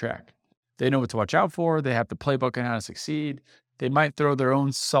race track. They know what to watch out for. They have the playbook on how to succeed. They might throw their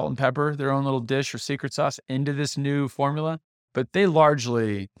own salt and pepper, their own little dish or secret sauce into this new formula, but they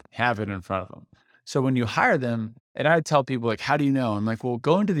largely have it in front of them. So when you hire them, and I tell people like, how do you know? I'm like, well,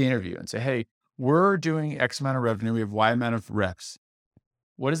 go into the interview and say, hey, we're doing X amount of revenue. We have Y amount of reps.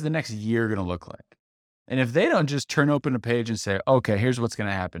 What is the next year going to look like? And if they don't just turn open a page and say, okay, here's what's going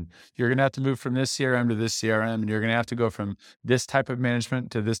to happen. You're going to have to move from this CRM to this CRM, and you're going to have to go from this type of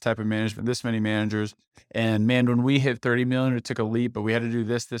management to this type of management, this many managers. And man, when we hit 30 million, it took a leap, but we had to do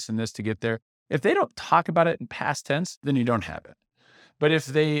this, this, and this to get there. If they don't talk about it in past tense, then you don't have it. But if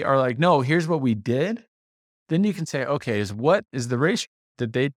they are like, no, here's what we did, then you can say, okay, what is the race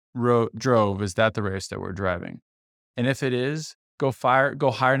that they drove? Is that the race that we're driving? And if it is, go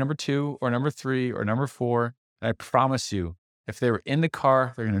hire number 2 or number 3 or number 4. And I promise you, if they were in the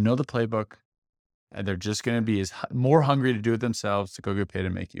car, they're going to know the playbook, and they're just going to be more hungry to do it themselves, to go get paid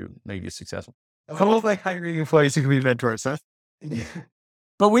and make you successful. almost like hiring employees who can be mentors, huh?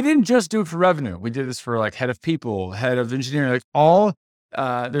 But we didn't just do it for revenue. We did this for like head of people, head of engineering, like all.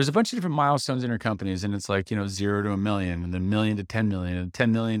 There's a bunch of different milestones in your companies, and it's like, 0 to $1 million, and then $1 million to 10 million, and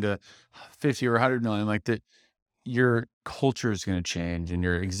 10 million to 50 or 100 million. Like your culture is going to change, and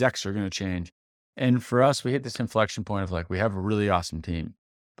your execs are going to change. And for us, we hit this inflection point of like, we have a really awesome team,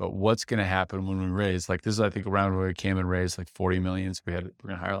 but what's going to happen when we raise? Like this is, I think, around where we came and raised like 40 million. So we're going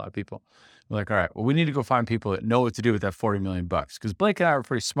to hire a lot of people. We're like, all right, well, we need to go find people that know what to do with that 40 million bucks. Because Blake and I were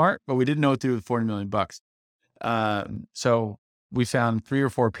pretty smart, but we didn't know what to do with 40 million bucks. So we found 3 or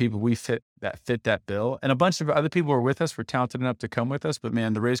 4 people fit that bill, and a bunch of other people were with us, were talented enough to come with us. But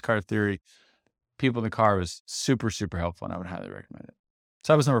man, the race car theory, people in the car, was super, super helpful, and I would highly recommend it.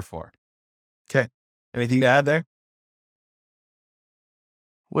 So that was number 4. Okay. Anything to add there?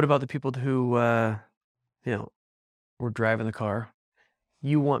 What about the people who, were driving the car?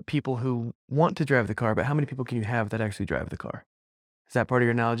 You want people who want to drive the car, but how many people can you have that actually drive the car? Is that part of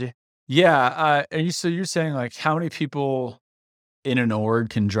your analogy? Yeah. So you're saying like how many people in an org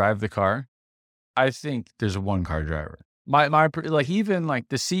can drive the car? I think there's one car driver. Like even like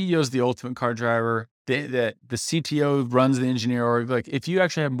the CEO is the ultimate car driver. The CTO runs the engineer org. Like if you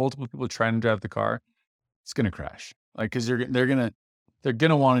actually have multiple people trying to drive the car, it's going to crash. Like, cause they're going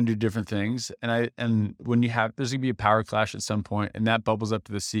to want to do different things. And when there's gonna be a power clash at some point and that bubbles up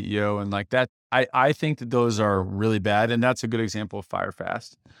to the CEO and like that, I think that those are really bad. And that's a good example of fire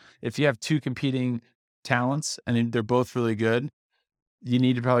fast. If you have two competing talents and they're both really good, you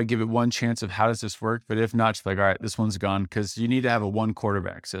need to probably give it one chance of how does this work? But if not, just like, all right, this one's gone, because you need to have a one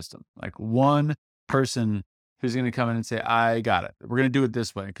quarterback system, like one person who's going to come in and say, I got it. We're going to do it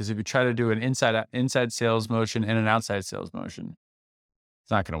this way. Because if you try to do an inside sales motion and an outside sales motion,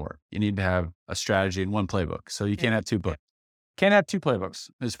 it's not going to work. You need to have a strategy and one playbook. So you can't have two books. Can't have two playbooks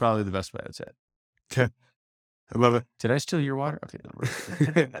is probably the best way I'd say it. Okay. I love it. Did I steal your water? Okay.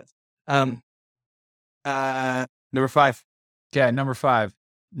 Number 5. Yeah, number 5,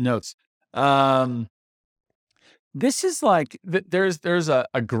 notes. This is like, there's a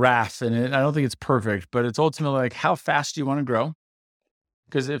graph in it. I don't think it's perfect, but it's ultimately like how fast do you want to grow?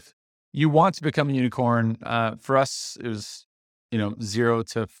 Because if you want to become a unicorn, for us, it was, 0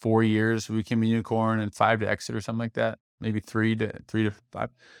 to 4 years, we became a unicorn, and 5 to exit or something like that. Maybe 3 to 5.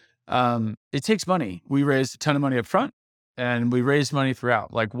 It takes money. We raised a ton of money up front and we raised money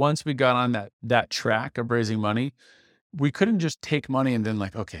throughout. Like once we got on that track of raising money, we couldn't just take money and then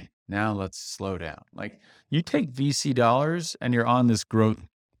like, okay, now let's slow down. Like you take VC dollars and you're on this growth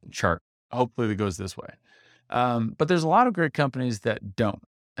chart. Hopefully it goes this way. But there's a lot of great companies that don't,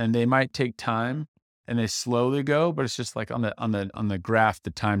 and they might take time and they slowly go, but it's just like on the graph,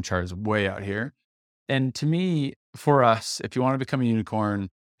 the time chart is way out here. And to me, for us, if you want to become a unicorn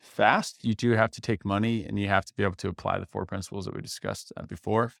fast, you do have to take money and you have to be able to apply the 4 principles that we discussed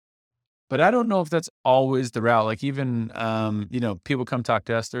before. But I don't know if that's always the route. Like even, people come talk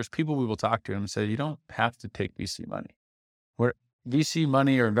to us. There's people we will talk to and say, you don't have to take VC money. Where VC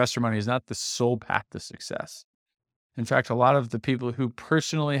money or investor money is not the sole path to success. In fact, a lot of the people who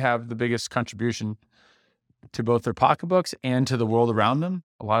personally have the biggest contribution to both their pocketbooks and to the world around them,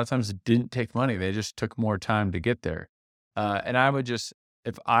 a lot of times didn't take money. They just took more time to get there. And I would just,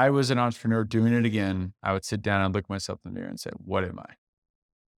 if I was an entrepreneur doing it again, I would sit down and look myself in the mirror and say, what am I?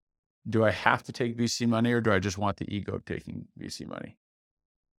 Do I have to take VC money, or do I just want the ego of taking VC money?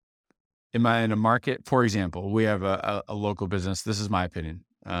 Am I in a market? For example, we have a local business. This is my opinion,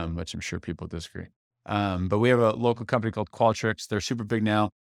 which I'm sure people disagree. But we have a local company called Qualtrics. They're super big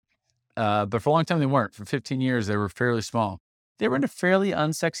now. But for a long time, they weren't. For 15 years, they were fairly small. They were in a fairly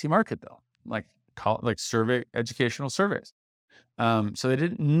unsexy market though, like educational surveys. So they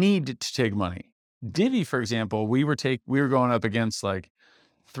didn't need to take money. Divvy, for example, we were going up against like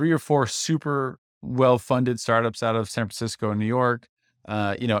 3 or 4 super well-funded startups out of San Francisco and New York.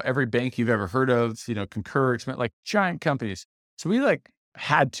 Every bank you've ever heard of, Concur, like giant companies. So we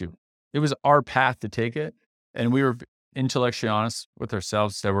had to. It was our path to take it. And we were intellectually honest with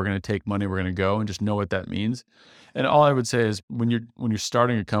ourselves, said we're going to take money, we're going to go, and just know what that means. And all I would say is when you're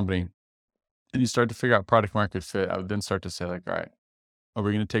starting a company and you start to figure out product market fit, I would then start to say like, all right, are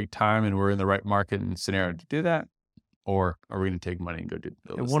we going to take time and we're in the right market and scenario to do that? Or are we going to take money and go build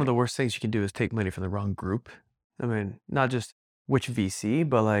this And one thing? of the worst things you can do is take money from the wrong group. I mean, not just which VC,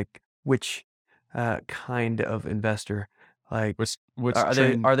 but like which kind of investor. Like, What's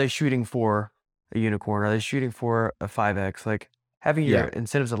are they shooting for a unicorn? Are they shooting for a 5X? Like having your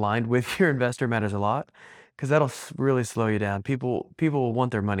incentives aligned with your investor matters a lot, because that'll really slow you down. People will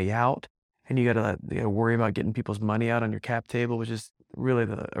want their money out, and you got to worry about getting people's money out on your cap table, which is really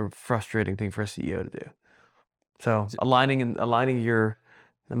a frustrating thing for a CEO to do. So aligning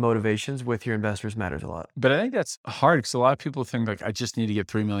the motivations with your investors matters a lot. But I think that's hard because a lot of people think like, I just need to get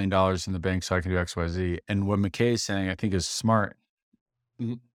 $3 million in the bank so I can do X, Y, Z. And what McKay is saying, I think is smart.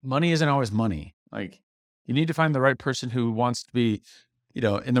 Money isn't always money. Like you need to find the right person who wants to be,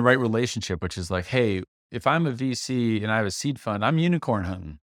 in the right relationship, which is like, hey, if I'm a VC and I have a seed fund, I'm unicorn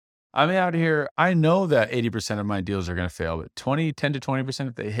hunting. I'm out here. I know that 80% of my deals are going to fail, but 10 to 20%,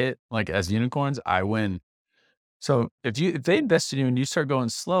 if they hit like as unicorns, I win. So if they invest in you and you start going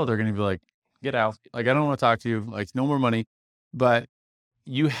slow, they're going to be like, get out. Like, I don't want to talk to you. Like, no more money. But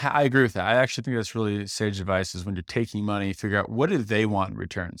I agree with that. I actually think that's really sage advice, is when you're taking money, figure out what do they want in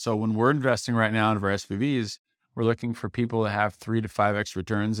return. So when we're investing right now into our SPVs, we're looking for people that have 3 to 5x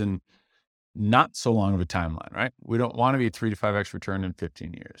returns in not so long of a timeline, right? We don't want to be 3 to 5x return in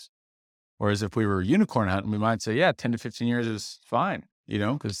 15 years. Whereas if we were unicorn hunting, we might say, yeah, 10 to 15 years is fine,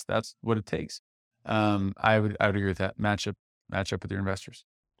 because that's what it takes. I would agree with that. Match up with your investors.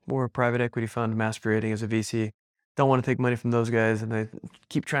 We're a private equity fund masquerading as a VC. Don't want to take money from those guys, and they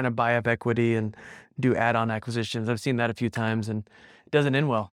keep trying to buy up equity and do add-on acquisitions. I've seen that a few times, and it doesn't end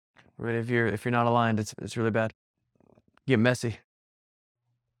well. Right? If you're not aligned, it's really bad. Get messy.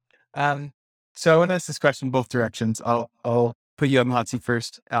 So I want to ask this question both directions. I'll put you on the hot seat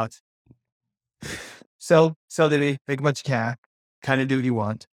first, Alex. Sell Divvy, make a bunch of cash, kind of do what you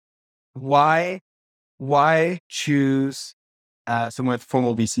want. Why choose someone with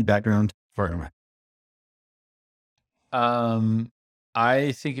formal VC background for it?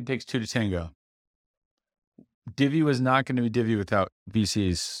 I think it takes two to tango. Divvy was not going to be Divvy without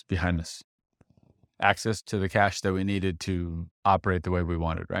VCs behind us. Access to the cash that we needed to operate the way we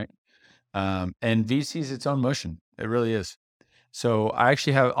wanted, right? And VC is its own motion. It really is. So I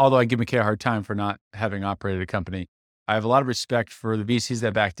actually have, although I give McKay a hard time for not having operated a company, I have a lot of respect for the VCs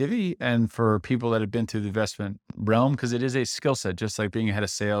that back Divvy and for people that have been through the investment realm, because it is a skill set, just like being a head of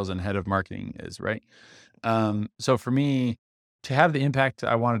sales and head of marketing is, right? So for me, to have the impact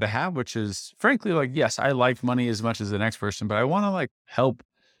I wanted to have, which is frankly, like, yes, I like money as much as the next person, but I want to like help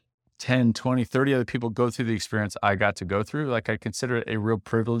 10, 20, 30 other people go through the experience I got to go through. Like, I consider it a real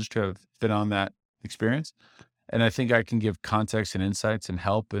privilege to have been on that experience. And I think I can give context and insights and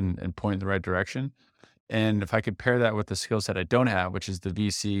help and point in the right direction. And if I could pair that with the skill set I don't have, which is the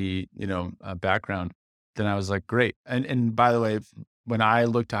VC, background, then I was like, great. And by the way, when I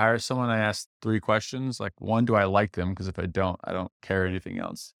look to hire someone, I ask 3 questions. Like, 1, do I like them? Because if I don't care anything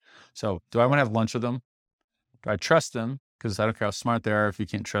else. So do I want to have lunch with them? Do I trust them? Because I don't care how smart they are. If you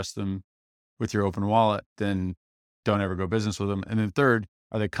can't trust them with your open wallet, then don't ever go business with them. And then 3rd,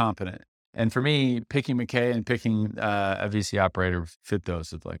 are they competent? And for me, picking McKay and picking a VC operator fit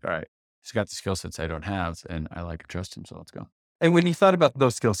those. It's like, all right, he's got the skill sets I don't have, and I like and trust him, so let's go. And when you thought about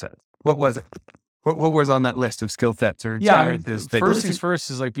those skill sets, what was it? What was on that list of skill sets? Or first things first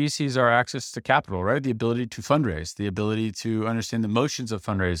is like VCs are access to capital, right? The ability to fundraise, the ability to understand the motions of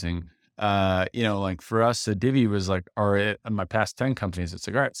fundraising. Like for us, Divvy was like, in my past 10 companies, it's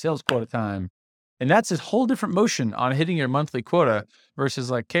like, all right, sales quota time. And that's a whole different motion on hitting your monthly quota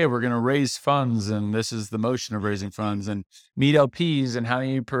versus like, okay, we're going to raise funds and this is the motion of raising funds and meet LPs and how do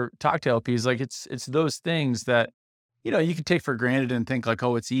you talk to LPs. Like it's those things that, you can take for granted and think like,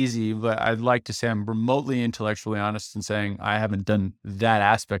 oh, it's easy, but I'd like to say I'm remotely intellectually honest in saying I haven't done that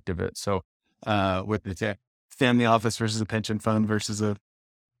aspect of it. So with the family office versus a pension fund versus a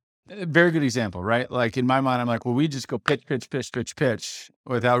very good example, right? Like in my mind, I'm like, well, we just go pitch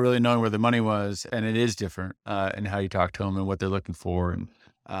without really knowing where the money was. And it is different in how you talk to them and what they're looking for and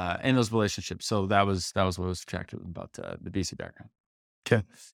those relationships. So that was what was attractive about the VC background. Okay.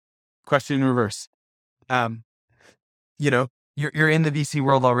 Question in reverse. You're in the VC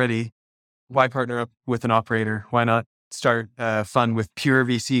world already. Why partner up with an operator? Why not start a fund with pure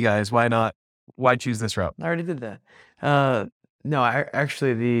VC guys? Why choose this route? I already did that. No,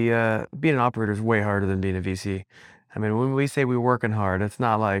 actually, the being an operator is way harder than being a VC. I mean, when we say we're working hard, it's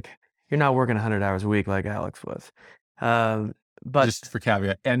not like you're not working 100 hours a week like Alex was. But just for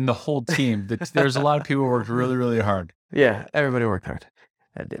caveat, and the whole team, there's a lot of people who worked really, really hard. Yeah, everybody worked hard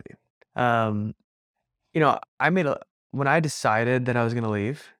at Divvy. When I decided that I was going to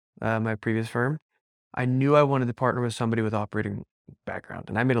leave my previous firm, I knew I wanted to partner with somebody with operating background,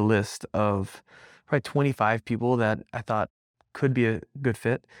 and I made a list of probably 25 people that I thought could be a good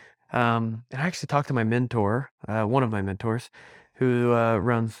fit. And I actually talked to my mentor, one of my mentors, who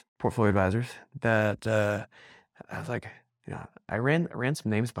runs Portfolio Advisors. That I was like, I ran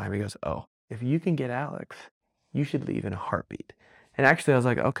some names by him. He goes, "Oh, if you can get Alex, you should leave in a heartbeat." And actually, I was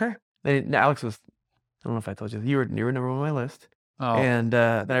like, "Okay." And Alex was, I don't know if I told you, you were number 1 on my list. Oh. And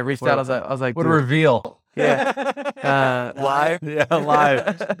then I reached out. I was like, what a reveal! Yeah, live. Yeah,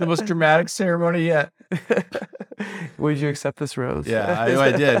 live. The most dramatic ceremony yet. Would you accept this rose? Yeah,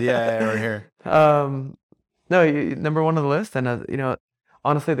 I did. Yeah, we're here. No, number 1 on the list, and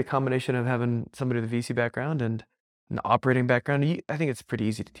honestly, the combination of having somebody with a VC background and an operating background, I think it's pretty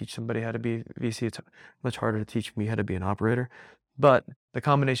easy to teach somebody how to be VC. It's much harder to teach me how to be an operator, but the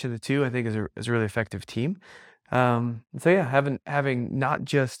combination of the two, I think, is a really effective team. So yeah, having not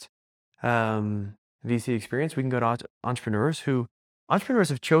just VC experience, we can go to entrepreneurs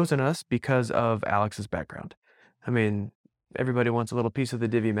have chosen us because of Alex's background. I mean, everybody wants a little piece of the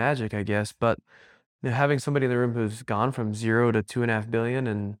Divvy magic, I guess, but having somebody in the room who's gone from 0 to $2.5 billion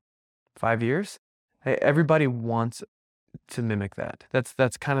in 5 years, everybody wants to mimic that.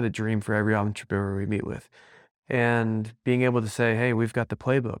 That's kind of the dream for every entrepreneur we meet with. And being able to say, hey, we've got the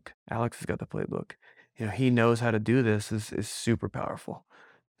playbook. Alex has got the playbook. He knows how to do this is super powerful.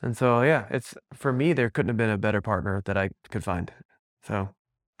 And so, yeah, for me, there couldn't have been a better partner that I could find. So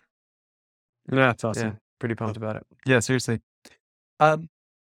Yeah, that's Yeah, awesome. pretty pumped about it. Yeah, seriously. Um,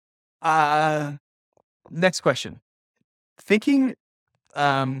 next question. Thinking,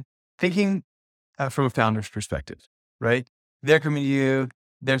 um, thinking from a founder's perspective, right? They're coming to you.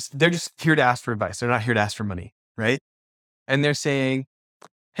 They're just here to ask for advice. They're not here to ask for money, right? And they're saying,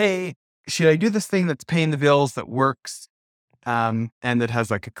 "Hey, should I do this thing that's paying the bills that works, and that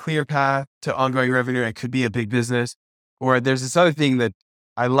has like a clear path to ongoing revenue? It could be a big business, or there's this other thing that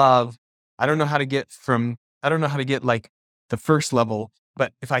I love. I don't know how to get like the first level,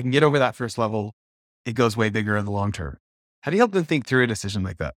 but if I can get over that first level, it goes way bigger in the long term." How do you help them think through a decision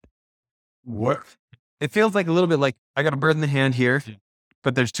like that? What? It feels like a little bit like I got a bird in the hand here,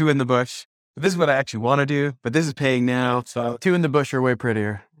 but there's two in the bush. But this is what I actually want to do, but this is paying now. So Two in the bush are way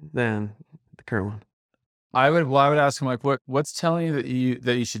prettier than the current one. I would ask them like, what's telling you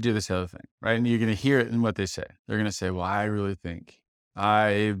that you should do this other thing, right? And you're going to hear it in what they say. They're going to say, well, I really think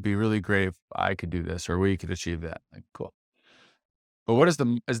it'd be really great if I could do this or we could achieve that. Like, cool. But what has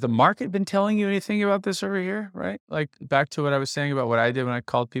the market been telling you anything about this over here, right? Like back to what I was saying about what I did when I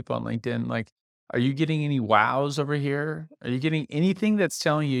called people on LinkedIn, like, are you getting any wows over here? Are you getting anything that's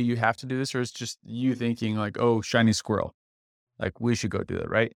telling you have to do this, or it's just you thinking like, oh, shiny squirrel, like we should go do that,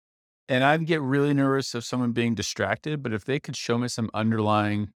 right? And I'd get really nervous of someone being distracted, but if they could show me some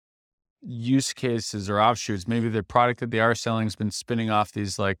underlying use cases or offshoots, maybe their product that they are selling has been spinning off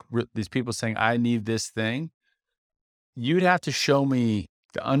these these people saying, I need this thing. You'd have to show me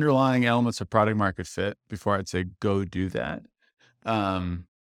the underlying elements of product market fit before I'd say, go do that.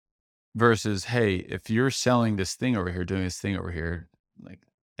 Versus, hey, if you're selling this thing over here, doing this thing over here, like,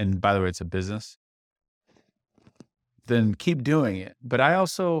 and by the way, it's a business, then keep doing it. But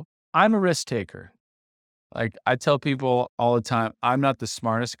I'm a risk taker. Like I tell people all the time, I'm not the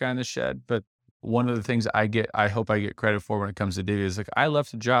smartest guy in the shed, but one of the things I hope I get credit for when it comes to Divvy is like, I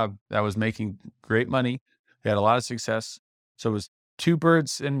left a job that was making great money. We had a lot of success. So it was two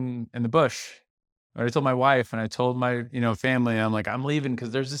birds in the bush. I told my wife and I told my, family, I'm like, I'm leaving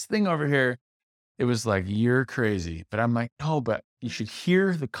because there's this thing over here. It was like, you're crazy. But I'm like, no, but you should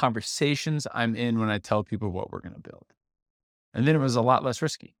hear the conversations I'm in when I tell people what we're going to build. And then it was a lot less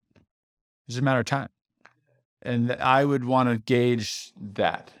risky. It's just a matter of time. And I would want to gauge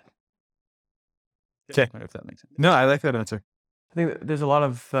that. Okay. If that makes sense. No, I like that answer. I think there's a lot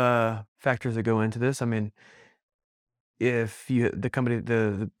of factors that go into this. I mean, if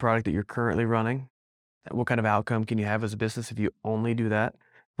the product that you're currently running, what kind of outcome can you have as a business if you only do that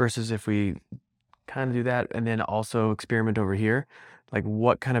versus if we kind of do that and then also experiment over here? Like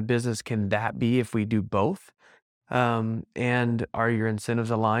what kind of business can that be if we do both? And are your incentives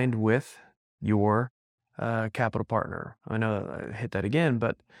aligned with your capital partner? I know I hit that again,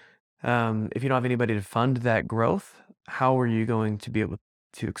 but if you don't have anybody to fund that growth, how are you going to be able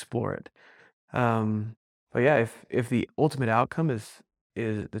to explore it? But yeah, if the ultimate outcome is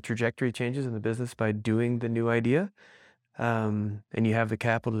the trajectory changes in the business by doing the new idea, and you have the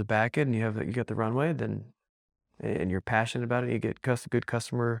capital to back it, and you got the runway, then and you're passionate about it, you get good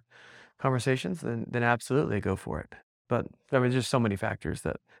customer conversations, then absolutely go for it. But I mean, there's just so many factors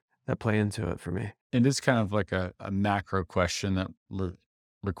that play into it for me. And it's kind of like a macro question that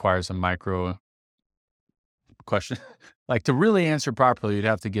requires a micro question. Like to really answer properly, you'd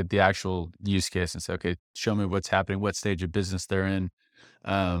have to get the actual use case and say, okay, show me what's happening, what stage of business they're in,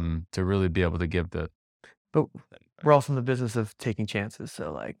 to really be able to give the. But we're also in the business of taking chances.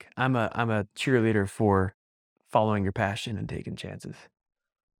 So like I'm a cheerleader for following your passion and taking chances.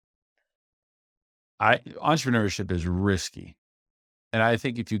 Entrepreneurship is risky. And I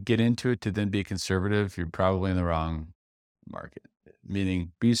think if you get into it to then be conservative, you're probably in the wrong market.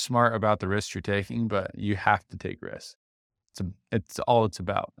 Meaning be smart about the risks you're taking, but you have to take risks. It's all it's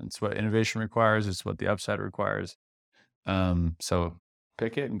about. It's what innovation requires. It's what the upside requires. So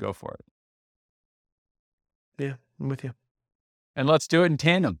pick it and go for it. Yeah, I'm with you. And let's do it in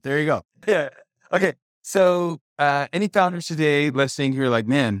tandem. There you go. Yeah. Okay. So any founders today listening who are like,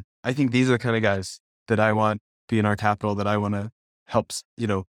 man, I think these are the kind of guys that I want be in our capital, that I want to help,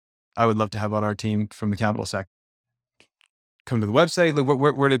 I would love to have on our team from the capital sec. Come to the website.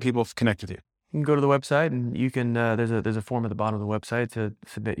 Where do people connect with you? You can go to the website and you can, there's a form at the bottom of the website to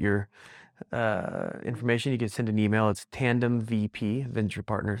submit your information. You can send an email. It's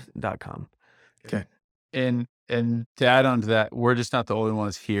tandemvpventurepartners.com. Okay. And to add on to that, we're just not the only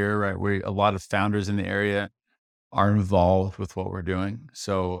ones here, right? A lot of founders in the area are involved with what we're doing.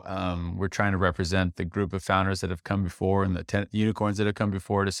 So we're trying to represent the group of founders that have come before and the 10 unicorns that have come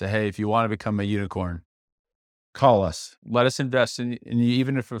before to say, hey, if you want to become a unicorn, call us, let us invest in you,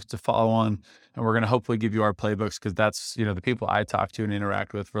 even if it's to follow on. And we're going to hopefully give you our playbooks. Cause that's, the people I talk to and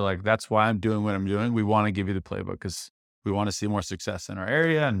interact with, we're like, that's why I'm doing what I'm doing. We want to give you the playbook because we want to see more success in our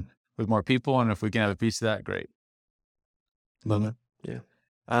area and with more people. And if we can have a piece of that, great. Love it. Yeah.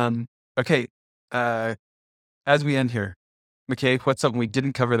 Okay. As we end here, McKay, what's something we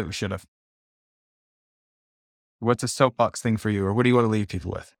didn't cover that we should have? What's a soapbox thing for you, or what do you want to leave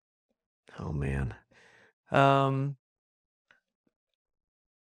people with? Oh man. I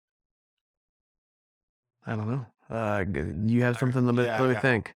don't know. You have something? Let me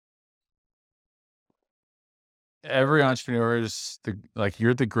think. Every entrepreneur is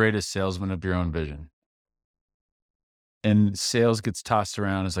you're the greatest salesman of your own vision. And sales gets tossed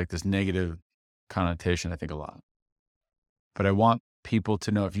around as like this negative connotation, I think, a lot. But I want people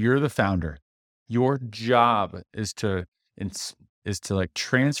to know, if you're the founder, your job is to like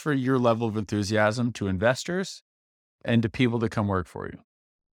transfer your level of enthusiasm to investors and to people that come work for you.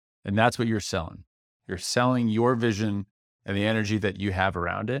 And that's what you're selling. You're selling your vision and the energy that you have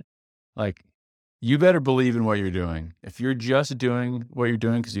around it. Like, you better believe in what you're doing. If you're just doing what you're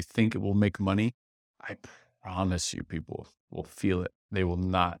doing because you think it will make money, I promise you people will feel it. They will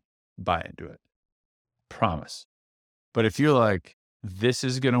not buy into it. Promise. But if you're like, this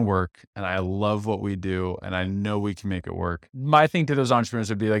is going to work and I love what we do and I know we can make it work, my thing to those entrepreneurs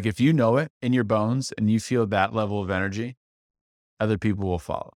would be like, if you know it in your bones and you feel that level of energy, other people will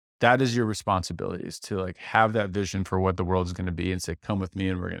follow. That is your responsibility, is to like have that vision for what the world is going to be and say, come with me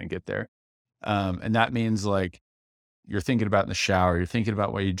and we're going to get there. And that means like, you're thinking about it in the shower, you're thinking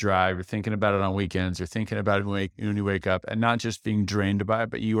about what you drive, you're thinking about it on weekends, you're thinking about it when you wake up, and not just being drained by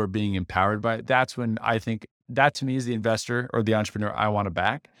it, but you are being empowered by it. That's when I think that, to me, is the investor or the entrepreneur I want to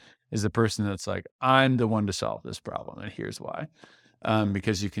back, is the person that's like, I'm the one to solve this problem. And here's why.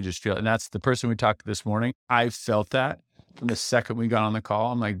 Because you can just feel it. And that's the person we talked to this morning. I felt that from the second we got on the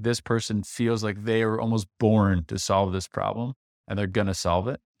call. I'm like, this person feels like they are almost born to solve this problem and they're going to solve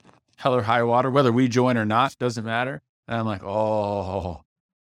it. Hell or high water, whether we join or not, doesn't matter. And I'm like,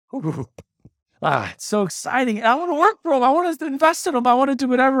 it's so exciting. I want to work for them. I want to invest in them. I want to do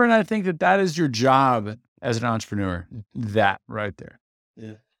whatever. And I think that is your job as an entrepreneur. That right there.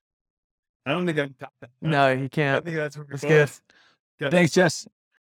 Yeah. I don't think I can top that. No, you I can't. think that's That's good. Good. Thanks, Jess.